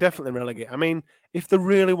we're definitely relegated. I mean, if they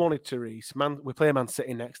really wanted to, Reece, we play Man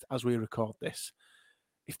City next as we record this.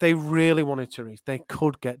 If they really wanted to, Reece, they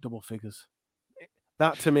could get double figures.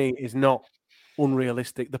 That to me is not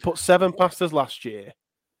unrealistic. They put 7 past us last year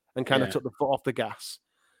and kind of took the foot off the gas.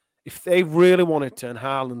 If they really wanted to, and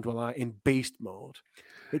Haaland were like in beast mode.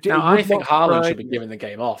 I think Haaland should be given the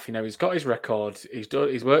game off. He's got his record. He's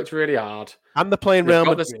worked really hard. And they're playing Real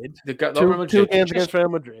Madrid. They've got two games against Real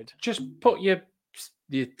Madrid. Just put your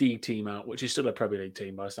D team out, which is still a Premier League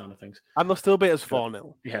team by the sound of things. And they'll still beat us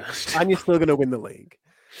 4-0. Yeah. And you're still going to win the league.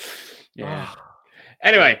 Yeah.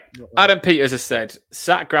 Anyway, Not that. Adam Peters has said,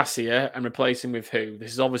 sack Gracia and replace him with who?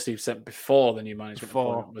 This is obviously sent before the new management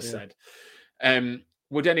appointment was said.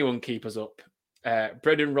 Would anyone keep us up?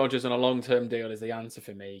 Brendan Rodgers on a long-term deal is the answer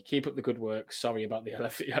for me. Keep up the good work. Sorry about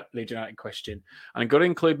the Leeds United question. And I'm going to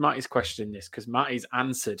include Matty's question in this because Matty's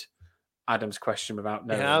answered Adam's question without He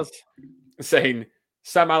knowing. has. Saying,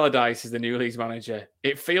 Sam Allardyce is the new Leeds manager.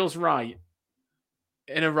 It feels right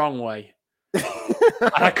in a wrong way.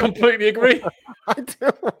 And I completely agree. I do.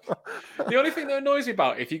 The only thing that annoys me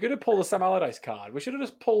about it, if you're going to pull the Sam Allardyce card, we should have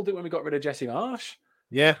just pulled it when we got rid of Jesse Marsh.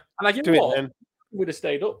 Yeah. And I give Do you it what, then. we would have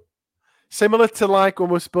stayed up. Similar to like when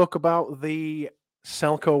we spoke about the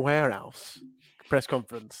Selco warehouse press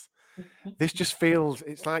conference. This just feels,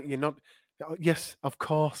 it's like you're not, yes, of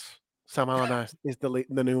course, Sam Allardyce is the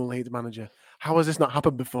new Leeds manager. How has this not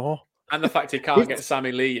happened before? And the fact he can't get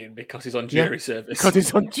Sammy Lee in because he's on jury service. Because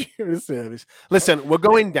he's on jury service. Listen, we're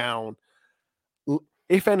going down.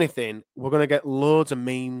 If anything, we're going to get loads of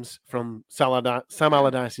memes from Sam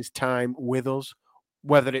Allardyce's time with us,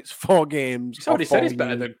 whether it's 4 games. He's already said he's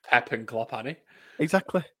better than Pep and Klopp, hasn't he?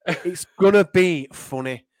 Exactly. It's going to be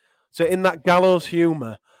funny. So in that gallows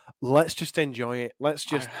humour, let's just enjoy it. Let's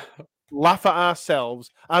just laugh at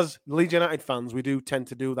ourselves. As Leeds United fans, we do tend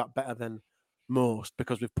to do that better than most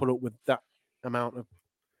because we've put up with that amount of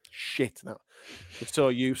shit now. We're so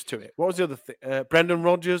used to it. What was the other thing? Brendan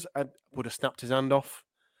Rodgers, I would have snapped his hand off.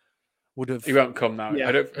 Would have. He won't come now.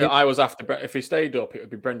 Yeah. I was after. If he stayed up, it would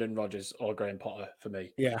be Brendan Rodgers or Graham Potter for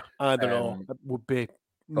me. Yeah, I don't know. It would be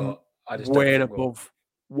But I just way don't think above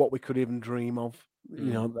what we could even dream of.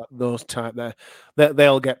 You know, those type there.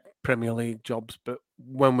 They'll get Premier League jobs, but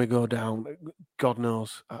when we go down, God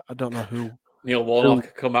knows. I don't know who. Neil Warnock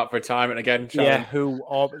could come out for retirement again. Yeah, who?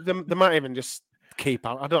 Or they might even just keep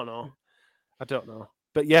out. I don't know.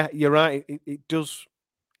 But yeah, you're right. It does.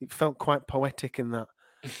 It felt quite poetic in that.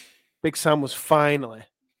 Big Sam was finally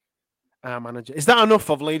our manager. Is that enough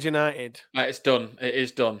of Leeds United? It's done. It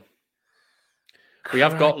is done.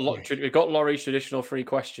 We've got Laurie's traditional 3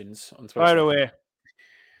 questions on Twitter. Right away.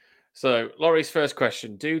 So Laurie's first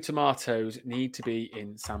question: do tomatoes need to be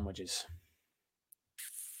in sandwiches?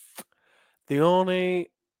 No.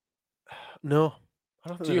 I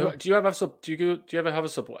don't think do you ever have a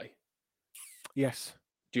Subway? Yes.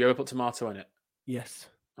 Do you ever put tomato in it? Yes.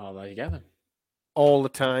 Oh, there you go then. All the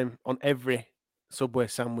time on every Subway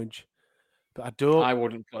sandwich, but I don't. I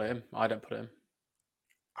wouldn't put it in. I don't put it in.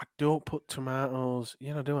 I don't put tomatoes.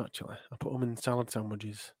 Yeah, I do actually. I put them in salad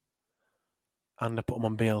sandwiches, and I put them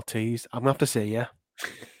on BLTs. I'm gonna have to say yeah.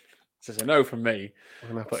 So it's a no from me,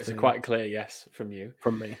 but it's a quite clear yes from you.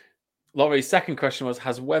 From me. Laurie's second question was: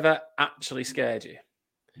 has weather actually scared you?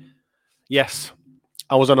 Yes,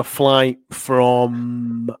 I was on a flight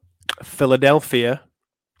from Philadelphia.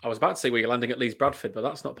 I was about to say you're landing at Leeds Bradford, but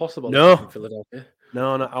that's not possible. No, from Philadelphia.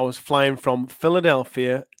 No. I was flying from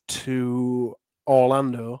Philadelphia to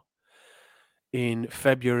Orlando in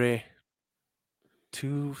February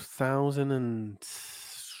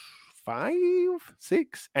 2005,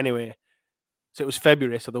 6. Anyway, so it was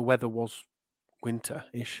February, so the weather was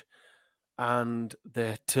winter-ish, and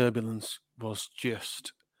the turbulence was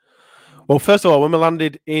just. Well, first of all, when we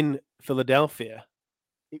landed in Philadelphia,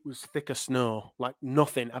 it was thicker snow, like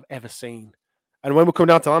nothing I've ever seen. And when we come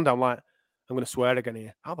down to land, I'm like, I'm going to swear again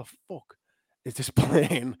here. How the fuck is this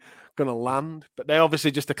plane going to land? But they obviously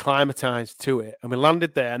just acclimatized to it. And we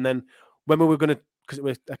landed there. And then when we were going to, because it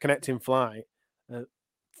was a connecting flight,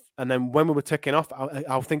 and then when we were taking off,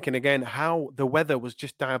 I was thinking again how the weather was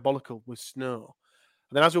just diabolical with snow.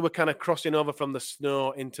 And then as we were kind of crossing over from the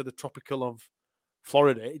snow into the tropical of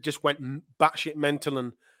Florida, it just went batshit mental,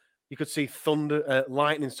 and you could see thunder,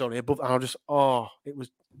 lightning, above. And I was just, it was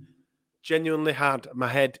genuinely had my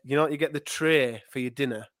head. You know, you get the tray for your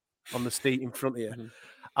dinner on the seat in front of you. Mm-hmm.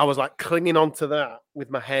 I was like clinging onto that with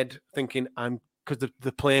my head, thinking because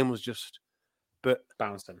the plane was just, but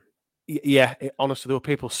bouncing. Yeah, honestly, there were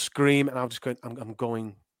people screaming, and I was just going, I'm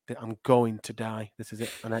going to die. This is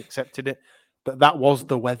it, and I accepted it. But that was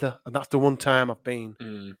the weather, and that's the one time I've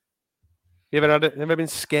been. You ever been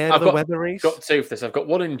scared of the weather, Reece? I've got 2 for this. I've got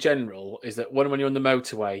one in general, is that when you're on the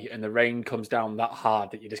motorway and the rain comes down that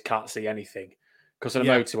hard that you just can't see anything. Because on a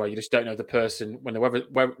motorway, you just don't know the person. When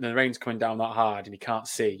the rain's coming down that hard and you can't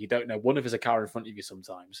see, you don't know. One, if there's a car in front of you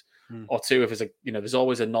sometimes, or 2, if there's there's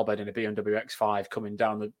always a knobhead in a BMW X5 coming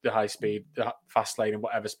down the high speed, the fast lane, and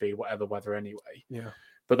whatever speed, whatever weather anyway. Yeah.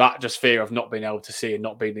 But that just fear of not being able to see and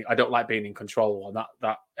I don't like being in control, and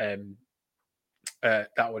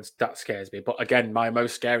that scares me. But again, my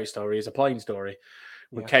most scary story is a plane story.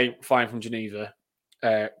 We came flying from Geneva,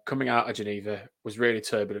 coming out of Geneva was really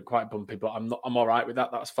turbulent, quite bumpy, but I'm all right with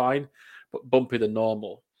that. That's fine, but bumpy than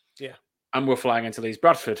normal. Yeah. And we're flying into Leeds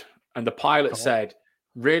Bradford, and the pilot Oh. said,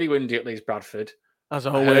 really windy at Leeds Bradford. As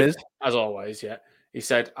I heard, always. as always, yeah. He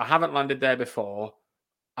said, I haven't landed there before.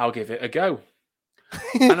 I'll give it a go.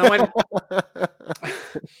 And I went,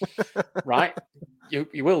 right,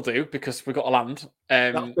 you will do, because we've got to land.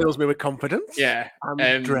 That fills me with confidence. Yeah.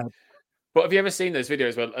 And dread. But have you ever seen those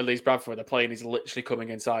videos where at Leeds Bradford, the plane is literally coming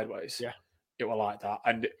in sideways? Yeah. It was like that.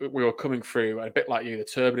 And we were coming through, and a bit like you, the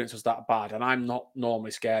turbulence was that bad. And I'm not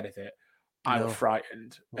normally scared of it. I was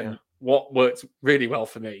frightened. Yeah. And what worked really well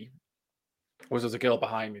for me was there's a girl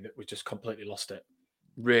behind me that was just completely lost it.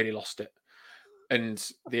 Really lost it. And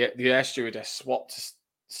the air stewardess swapped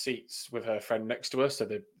seats with her friend next to her. So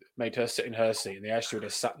they made her sit in her seat, and the air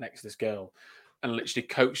stewardess sat next to this girl and literally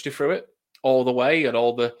coached her through it all the way, and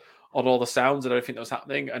all the sounds and everything that was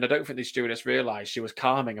happening. And I don't think the stewardess realised she was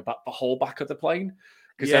calming about the whole back of the plane,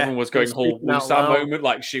 because everyone was going whole Wusan moment,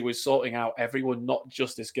 like she was sorting out everyone, not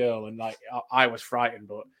just this girl. And like I was frightened,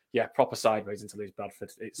 but yeah, proper sideways into Leeds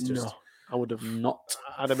Bradford. It's just I would have not.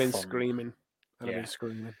 I'd have been fun. screaming. I'd have been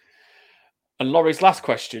screaming. And Laurie's last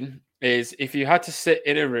question is: if you had to sit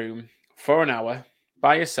in a room for an hour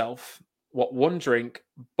by yourself, what one drink,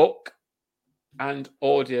 book, and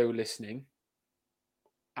audio listening,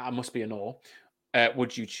 must be an or,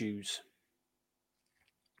 would you choose?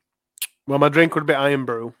 Well, my drink would be Iron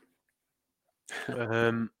Brew.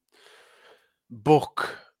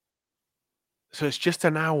 Book. So it's just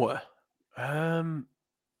an hour. A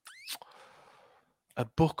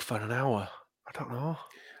book for an hour. I don't know.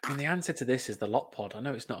 I mean, the answer to this is the Lot Pod. I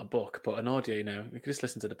know it's not a book, but an audio. You could just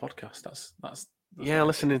listen to the podcast. That's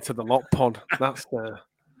listening to the Lot Pod. That's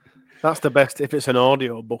the best if it's an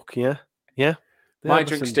audio book. Yeah. My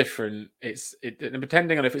drink's different. And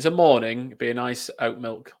depending on if it's a morning, it'd be a nice oat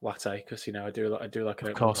milk latte, because I do like an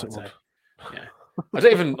oat milk latte. Yeah, I'm not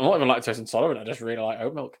even lactose intolerant. I just really like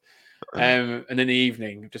oat milk. And in the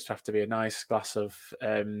evening, just have to be a nice glass of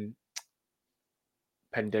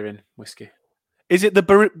Penderyn whiskey. Is it the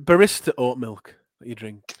barista oat milk that you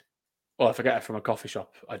drink? Well, if I get it from a coffee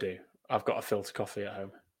shop, I do. I've got a filter coffee at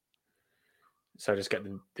home, so I just get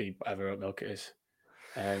the whatever oat milk it is.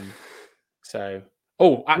 Actually,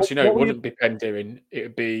 no, it wouldn't be Penderyn. It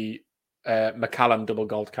would be Macallan double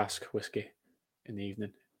gold cask whiskey in the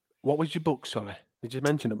evening. What was your book? Sorry, did you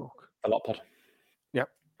mention a book? A Lot Pod. Yep,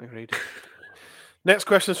 agreed. Next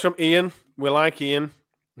question is from Ian. We like Ian.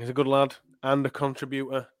 He's a good lad and a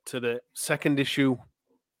contributor to the second issue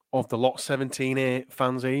of the Lot 17A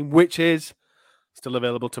fanzine, which is still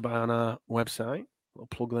available to buy on our website. Little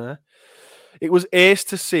plug there. It was ace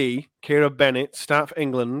to see Kira Bennett start for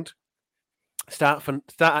England. Start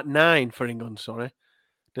at 9 for England, sorry.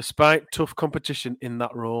 Despite tough competition in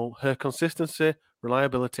that role, her consistency,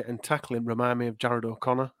 reliability, and tackling remind me of Jared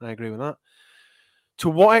O'Connor. I agree with that. To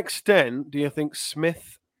what extent do you think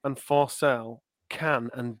Smith and Forsell can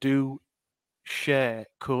and do share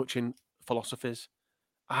coaching philosophies?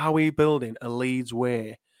 Are we building a Leeds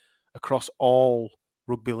way across all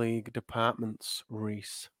rugby league departments,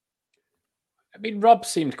 Reese? I mean, Rob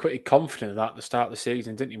seemed pretty confident of that at the start of the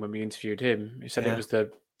season, didn't he, when we interviewed him? He said it was the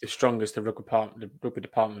strongest the rugby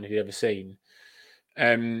department he'd ever seen.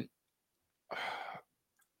 It's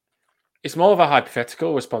more of a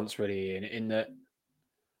hypothetical response, really, in that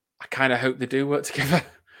I kind of hope they do work together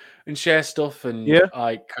and share stuff, and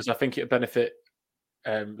because I think it would benefit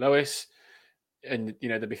Lois, and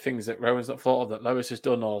there'd be things that Rowan's not thought of that Lois has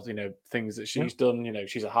done, or things that she's done.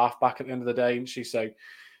 She's a halfback at the end of the day, and so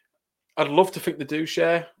I'd love to think they do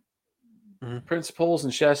share principles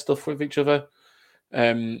and share stuff with each other.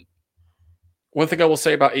 One thing I will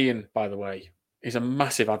say about Ian, by the way, he's a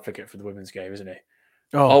massive advocate for the women's game, isn't he?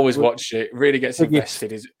 Always watch it, really gets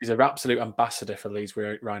invested. He's an absolute ambassador for Leeds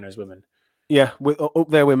Rhinos women. Yeah, up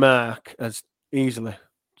there with Mark as easily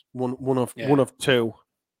one of two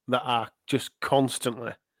that are just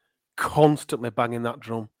constantly banging that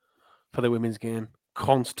drum for the women's game.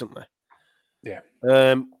 Constantly. Yeah.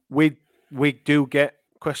 We do get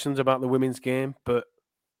questions about the women's game, but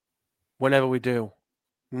whenever we do,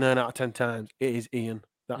 9 out of 10 times, it is Ian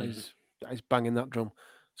that is banging that drum.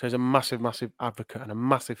 So he's a massive, massive advocate and a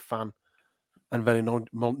massive fan, and very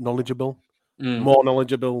knowledgeable, more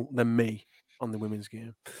knowledgeable than me on the women's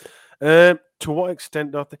game. To what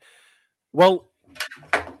extent, Dorothy? Well,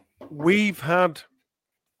 we've had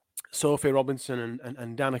Sophie Robinson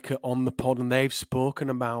and Danica on the pod, and they've spoken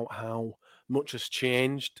about how much has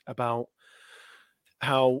changed, about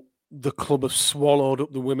how the club have swallowed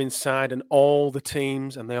up the women's side and all the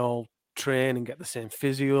teams, and they all train and get the same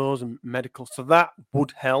physios and medical. So that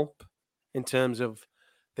would help in terms of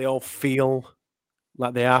they all feel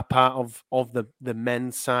like they are part of the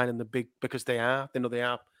men's side and the big, because they know they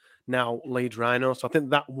are now Leeds Rhinos. So I think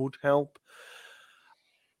that would help.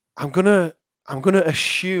 I'm gonna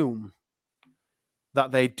assume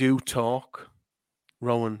that they do talk,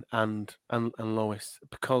 Rowan and Lois,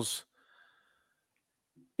 because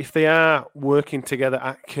if they are working together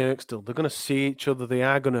at Kirkstall, they're going to see each other. They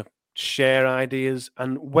are going to share ideas,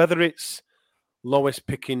 and whether it's Lois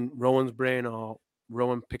picking Rowan's brain or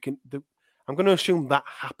Rowan picking I'm going to assume that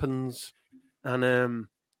happens, and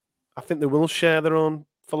I think they will share their own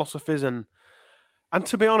philosophies. And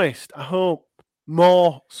to be honest, I hope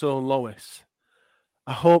more so Lois.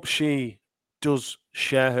 I hope she does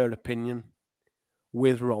share her opinion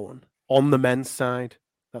with Rowan on the men's side.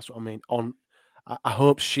 That's what I mean. I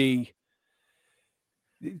hope she,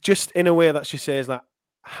 just in a way that she says, like,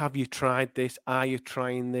 have you tried this? Are you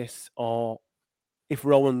trying this? Or if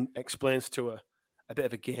Rowan explains to her a bit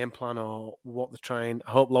of a game plan or what they're trying,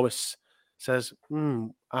 I hope Lois says,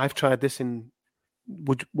 I've tried this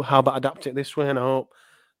how about adapt it this way? And I hope,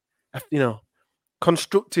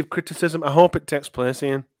 constructive criticism, I hope it takes place,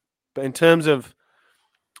 Ian. But in terms of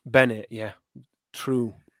Bennett, yeah,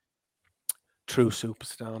 true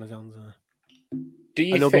superstar on his hands there. Do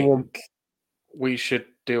you think we should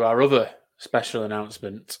do our other special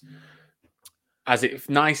announcement, as it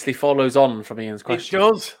nicely follows on from Ian's question? It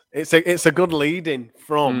does. It's a good lead-in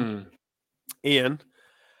from Ian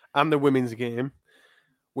and the women's game.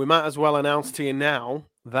 We might as well announce to you now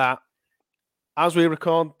that as we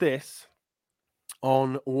record this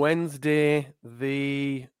on Wednesday,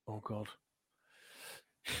 the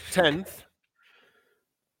 10th,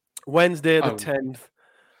 Wednesday the 10th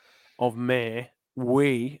of May,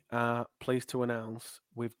 we are pleased to announce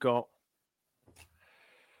we've got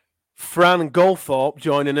Fran Goldthorpe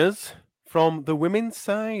joining us from the women's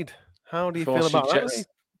side. How do you feel about that?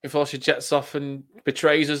 Before she jets off and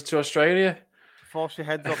betrays us to Australia? Before she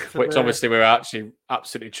heads off to which obviously we're actually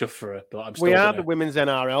absolutely chuffed for her, but we are the women's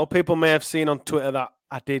NRL. People may have seen on Twitter that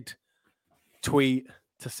I did tweet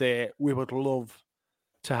to say we would love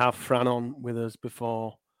to have Fran on with us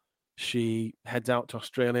before she heads out to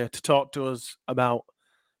Australia to talk to us about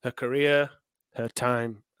her career, her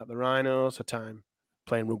time at the Rhinos, her time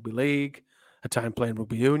playing rugby league, her time playing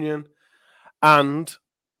rugby union, and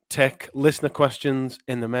take listener questions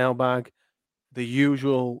in the mailbag, the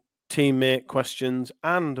usual teammate questions,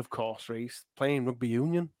 and of course, Reese playing rugby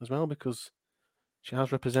union as well, because she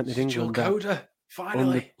has represented England. Coda,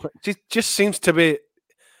 finally. She just seems to be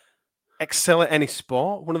excel at any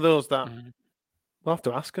sport. One of those that we'll have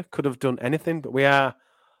to ask her. Could have done anything, but we are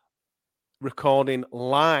recording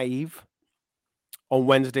live on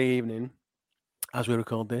Wednesday evening as we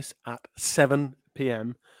record this at 7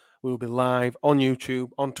 p.m. We will be live on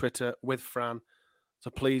YouTube, on Twitter with Fran. So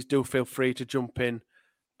please do feel free to jump in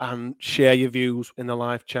and share your views in the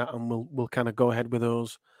live chat, and we'll kind of go ahead with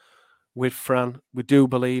those with Fran. We do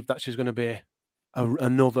believe that she's going to be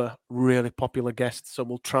another really popular guest, so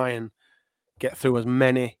we'll try and get through as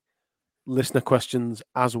many listener questions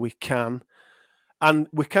as we can. And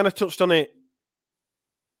we kind of touched on it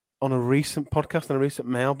on a recent podcast and a recent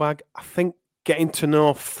mailbag. I think getting to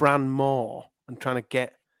know Fran more and trying to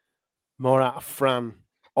get more out of Fran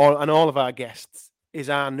and all of our guests is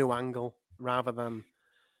our new angle, rather than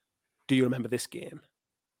do you remember this game?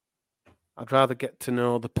 I'd rather get to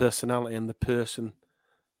know the personality and the person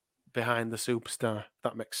behind the superstar, if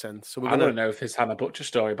that makes sense. So I don't know if his Hannah Butcher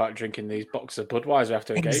story about drinking these boxes of Budweiser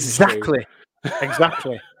after a game.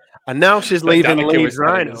 Exactly. And now she's leaving Leeds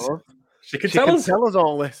Rhinos. She can tell us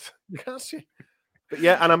all this, can't she? But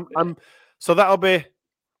yeah, and I'm so that'll be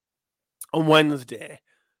on Wednesday.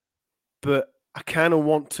 But I kind of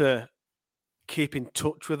want to keep in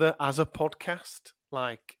touch with her as a podcast.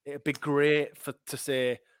 Like, it'd be great to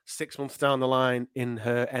say 6 months down the line in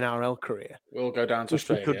her NRL career, we'll go down to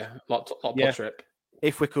Australia. Lot trip.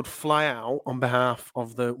 If we could fly out on behalf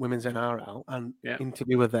of the women's NRL and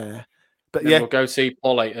interview her there. But then we'll go see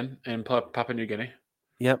Paul Layton in Papua New Guinea.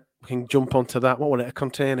 Yep, we can jump onto that. What was it? A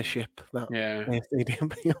container ship? Then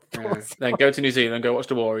go to New Zealand, go watch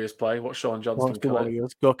the Warriors play, watch Sean Johnston watch the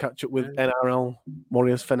Warriors, go catch up with NRL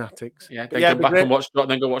Warriors fanatics. Yeah, then come back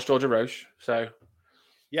and go watch Georgia Roche. So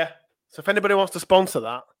so if anybody wants to sponsor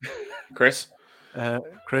that, Chris,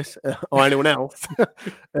 or anyone else,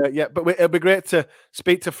 but it'll be great to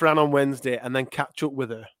speak to Fran on Wednesday and then catch up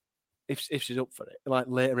with her if she's up for it, like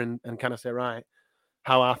later, and kind of say, right,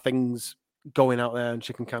 how are things going out there, and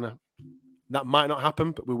she can kind of, that might not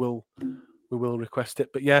happen, but we will request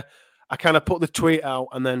it. But yeah, I kind of put the tweet out,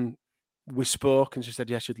 and then we spoke, and she said,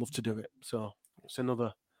 "Yes, she'd love to do it." So it's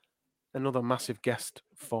another massive guest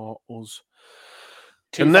for us.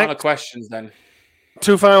 Two final questions then.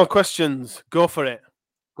 2 final questions. Go for it.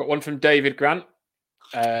 Got one from David Grant,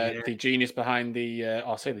 the genius behind the.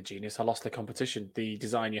 I'll say the genius. I lost the competition. The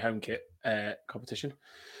Design Your Home Kit competition.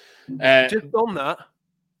 Just on that,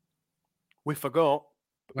 we forgot.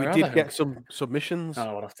 We did get some submissions.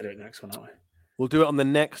 Oh, we'll have to do it next one, aren't we? We'll do it on the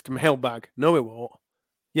next mailbag. No, we won't.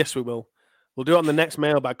 Yes, we will. We'll do it on the next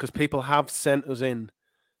mailbag because people have sent us in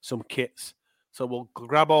some kits. So we'll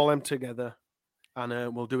grab all them together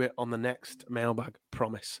and we'll do it on the next mailbag.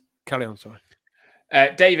 Promise. Carry on, sorry.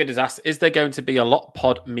 David has asked, is there going to be a Lot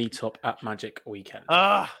Pod meetup at Magic Weekend?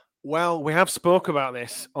 Well, we have spoke about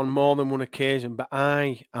this on more than one occasion, but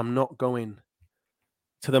I am not going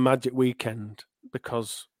to the Magic Weekend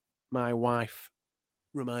because my wife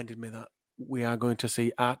reminded me that we are going to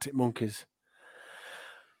see Arctic Monkeys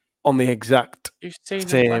on the exact You've seen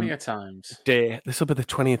them plenty of times. Day. This will be the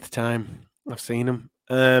 20th time I've seen them.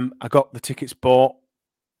 I got the tickets bought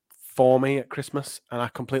for me at Christmas and I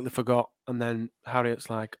completely forgot. And then Harriet's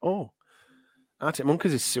like, "Oh, Arctic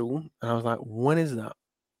Monkeys is soon." And I was like, "When is that?"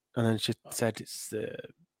 And then she said it's the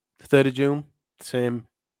 3rd of June, same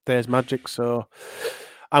day as Magic. So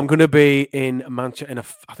I'm going to be in Manchester,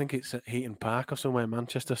 I think it's at Heaton Park or somewhere in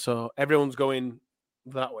Manchester. So everyone's going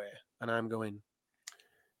that way and I'm going.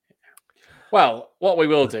 Well, what we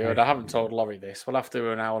will do, and I haven't told Laurie this, we'll have to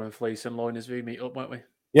do an Alan Fleece and Loiners V meet up, won't we?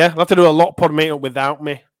 Yeah, we'll have to do a Lot Pod meet up without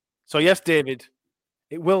me. So yes, David,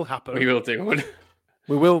 it will happen. We will do one.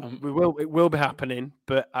 We will. It will be happening,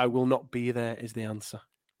 but I will not be there. Is the answer,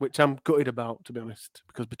 which I'm gutted about, to be honest,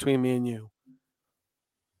 because between me and you,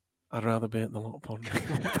 I'd rather be at the Lot Pod.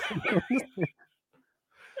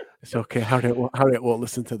 It's okay. Harriet won't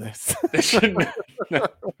listen to this. No.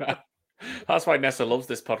 That's why Nessa loves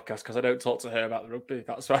this podcast, because I don't talk to her about the rugby.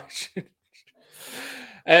 That's why.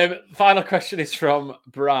 Final question is from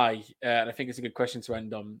Bry, and I think it's a good question to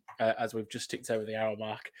end on, as we've just ticked over the hour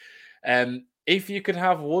mark. If you could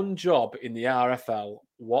have one job in the RFL,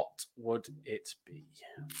 what would it be?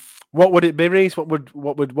 What would it be, Reese?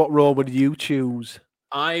 What role would you choose?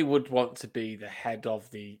 I would want to be the head of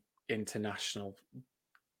the international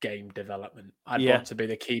game development. I'd want to be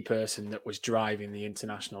the key person that was driving the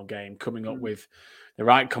international game, coming up with the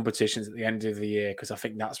right competitions at the end of the year, because I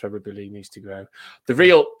think that's where rugby league needs to grow.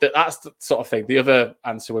 That's the sort of thing. The other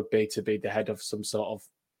answer would be to be the head of some sort of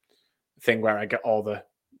thing where I get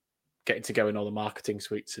getting to go in all the marketing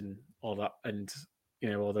suites and all that, and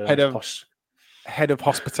all the head of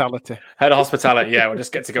hospitality. Head of hospitality, yeah. We'll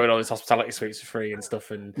just get to go in all these hospitality suites for free and stuff,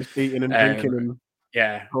 and just eating and drinking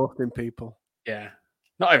and hosting people. Yeah.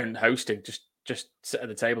 Not even hosting, just sit at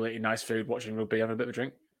the table, eating nice food, watching rugby, having a bit of a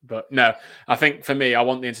drink. But no, I think for me, I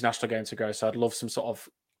want the international game to grow. So I'd love some sort of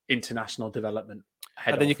international development.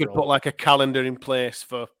 And then you could put like a calendar in place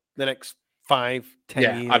for the next 5-10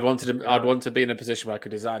 years. I'd want to be in a position where I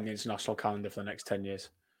could design the international calendar for the next 10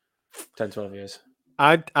 years, 10, 12 years.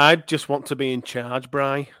 I'd just want to be in charge,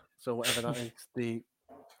 Bry. So whatever that is, the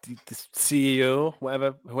CEO,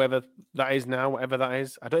 whoever that is now, whatever that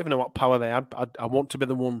is. I don't even know what power they have. I want to be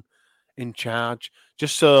the one in charge,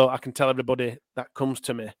 just so I can tell everybody that comes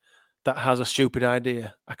to me that has a stupid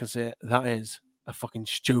idea. I can say, that is a fucking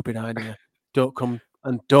stupid idea. Don't come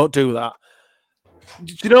and don't do that.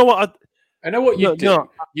 Do you know what? I know what you'd do. No,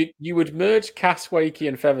 you would merge Cass, Wakey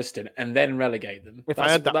and Featherstone and then relegate them. If I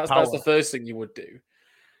had that power, that's the first thing you would do.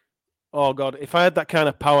 Oh God! If I had that kind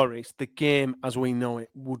of power, Reece, the game as we know it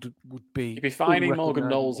would be. You'd be finding Morgan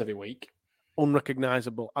Knowles every week.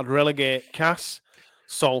 Unrecognisable. I'd relegate Cass,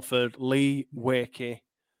 Salford, Lee, Wakey,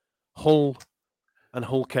 Hull, and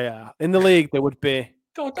Hull KR. In the league, there would be.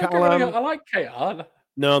 I like KR.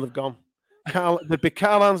 No, they've gone. There'd be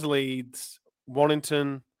Catalans, Leeds,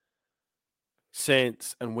 Warrington,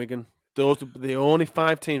 Saints, and Wigan. Those would be the only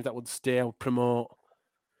 5 teams that would stay. I would promote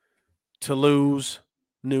Toulouse,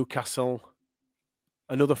 Newcastle,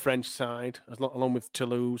 another French side, along with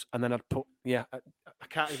Toulouse, and then I'd put, I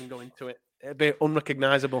can't even go into it. It'd be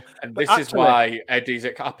unrecognisable. And this is why Eddie's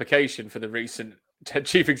application for the recent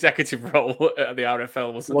chief executive role at the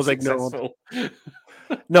RFL was successful.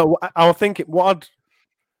 No, I was thinking what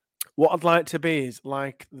I'd like to be is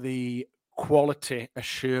like the quality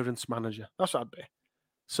assurance manager. That's what I'd be.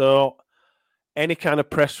 So any kind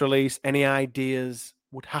of press release, any ideas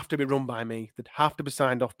would have to be run by me. They'd have to be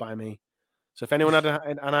signed off by me. So if anyone had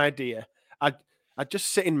an idea, I'd just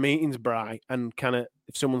sit in meetings, Bry, and kind of,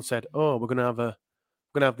 if someone said, "Oh, we're gonna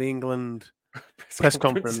have the England press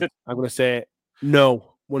conference," I'm gonna say,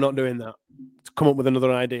 "No, we're not doing that. Let's come up with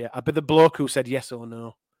another idea." I'd be the bloke who said yes or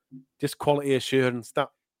no. just quality assurance. That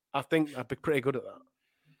I think I'd be pretty good at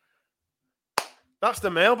that. That's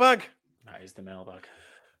the mailbag. That is the mailbag.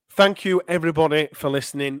 Thank you, everybody, for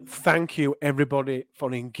listening. Thank you, everybody,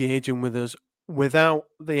 for engaging with us. Without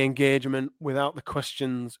the engagement, without the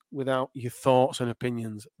questions, without your thoughts and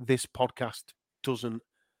opinions, this podcast doesn't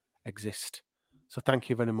exist. So thank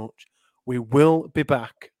you very much. We will be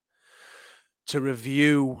back to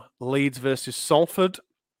review Leeds versus Salford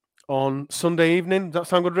on Sunday evening. Does that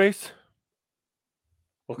sound good, Reese?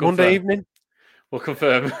 Monday evening? We'll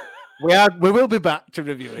confirm. We will be back to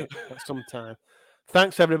review it at some time.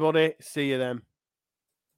 Thanks, everybody. See you then.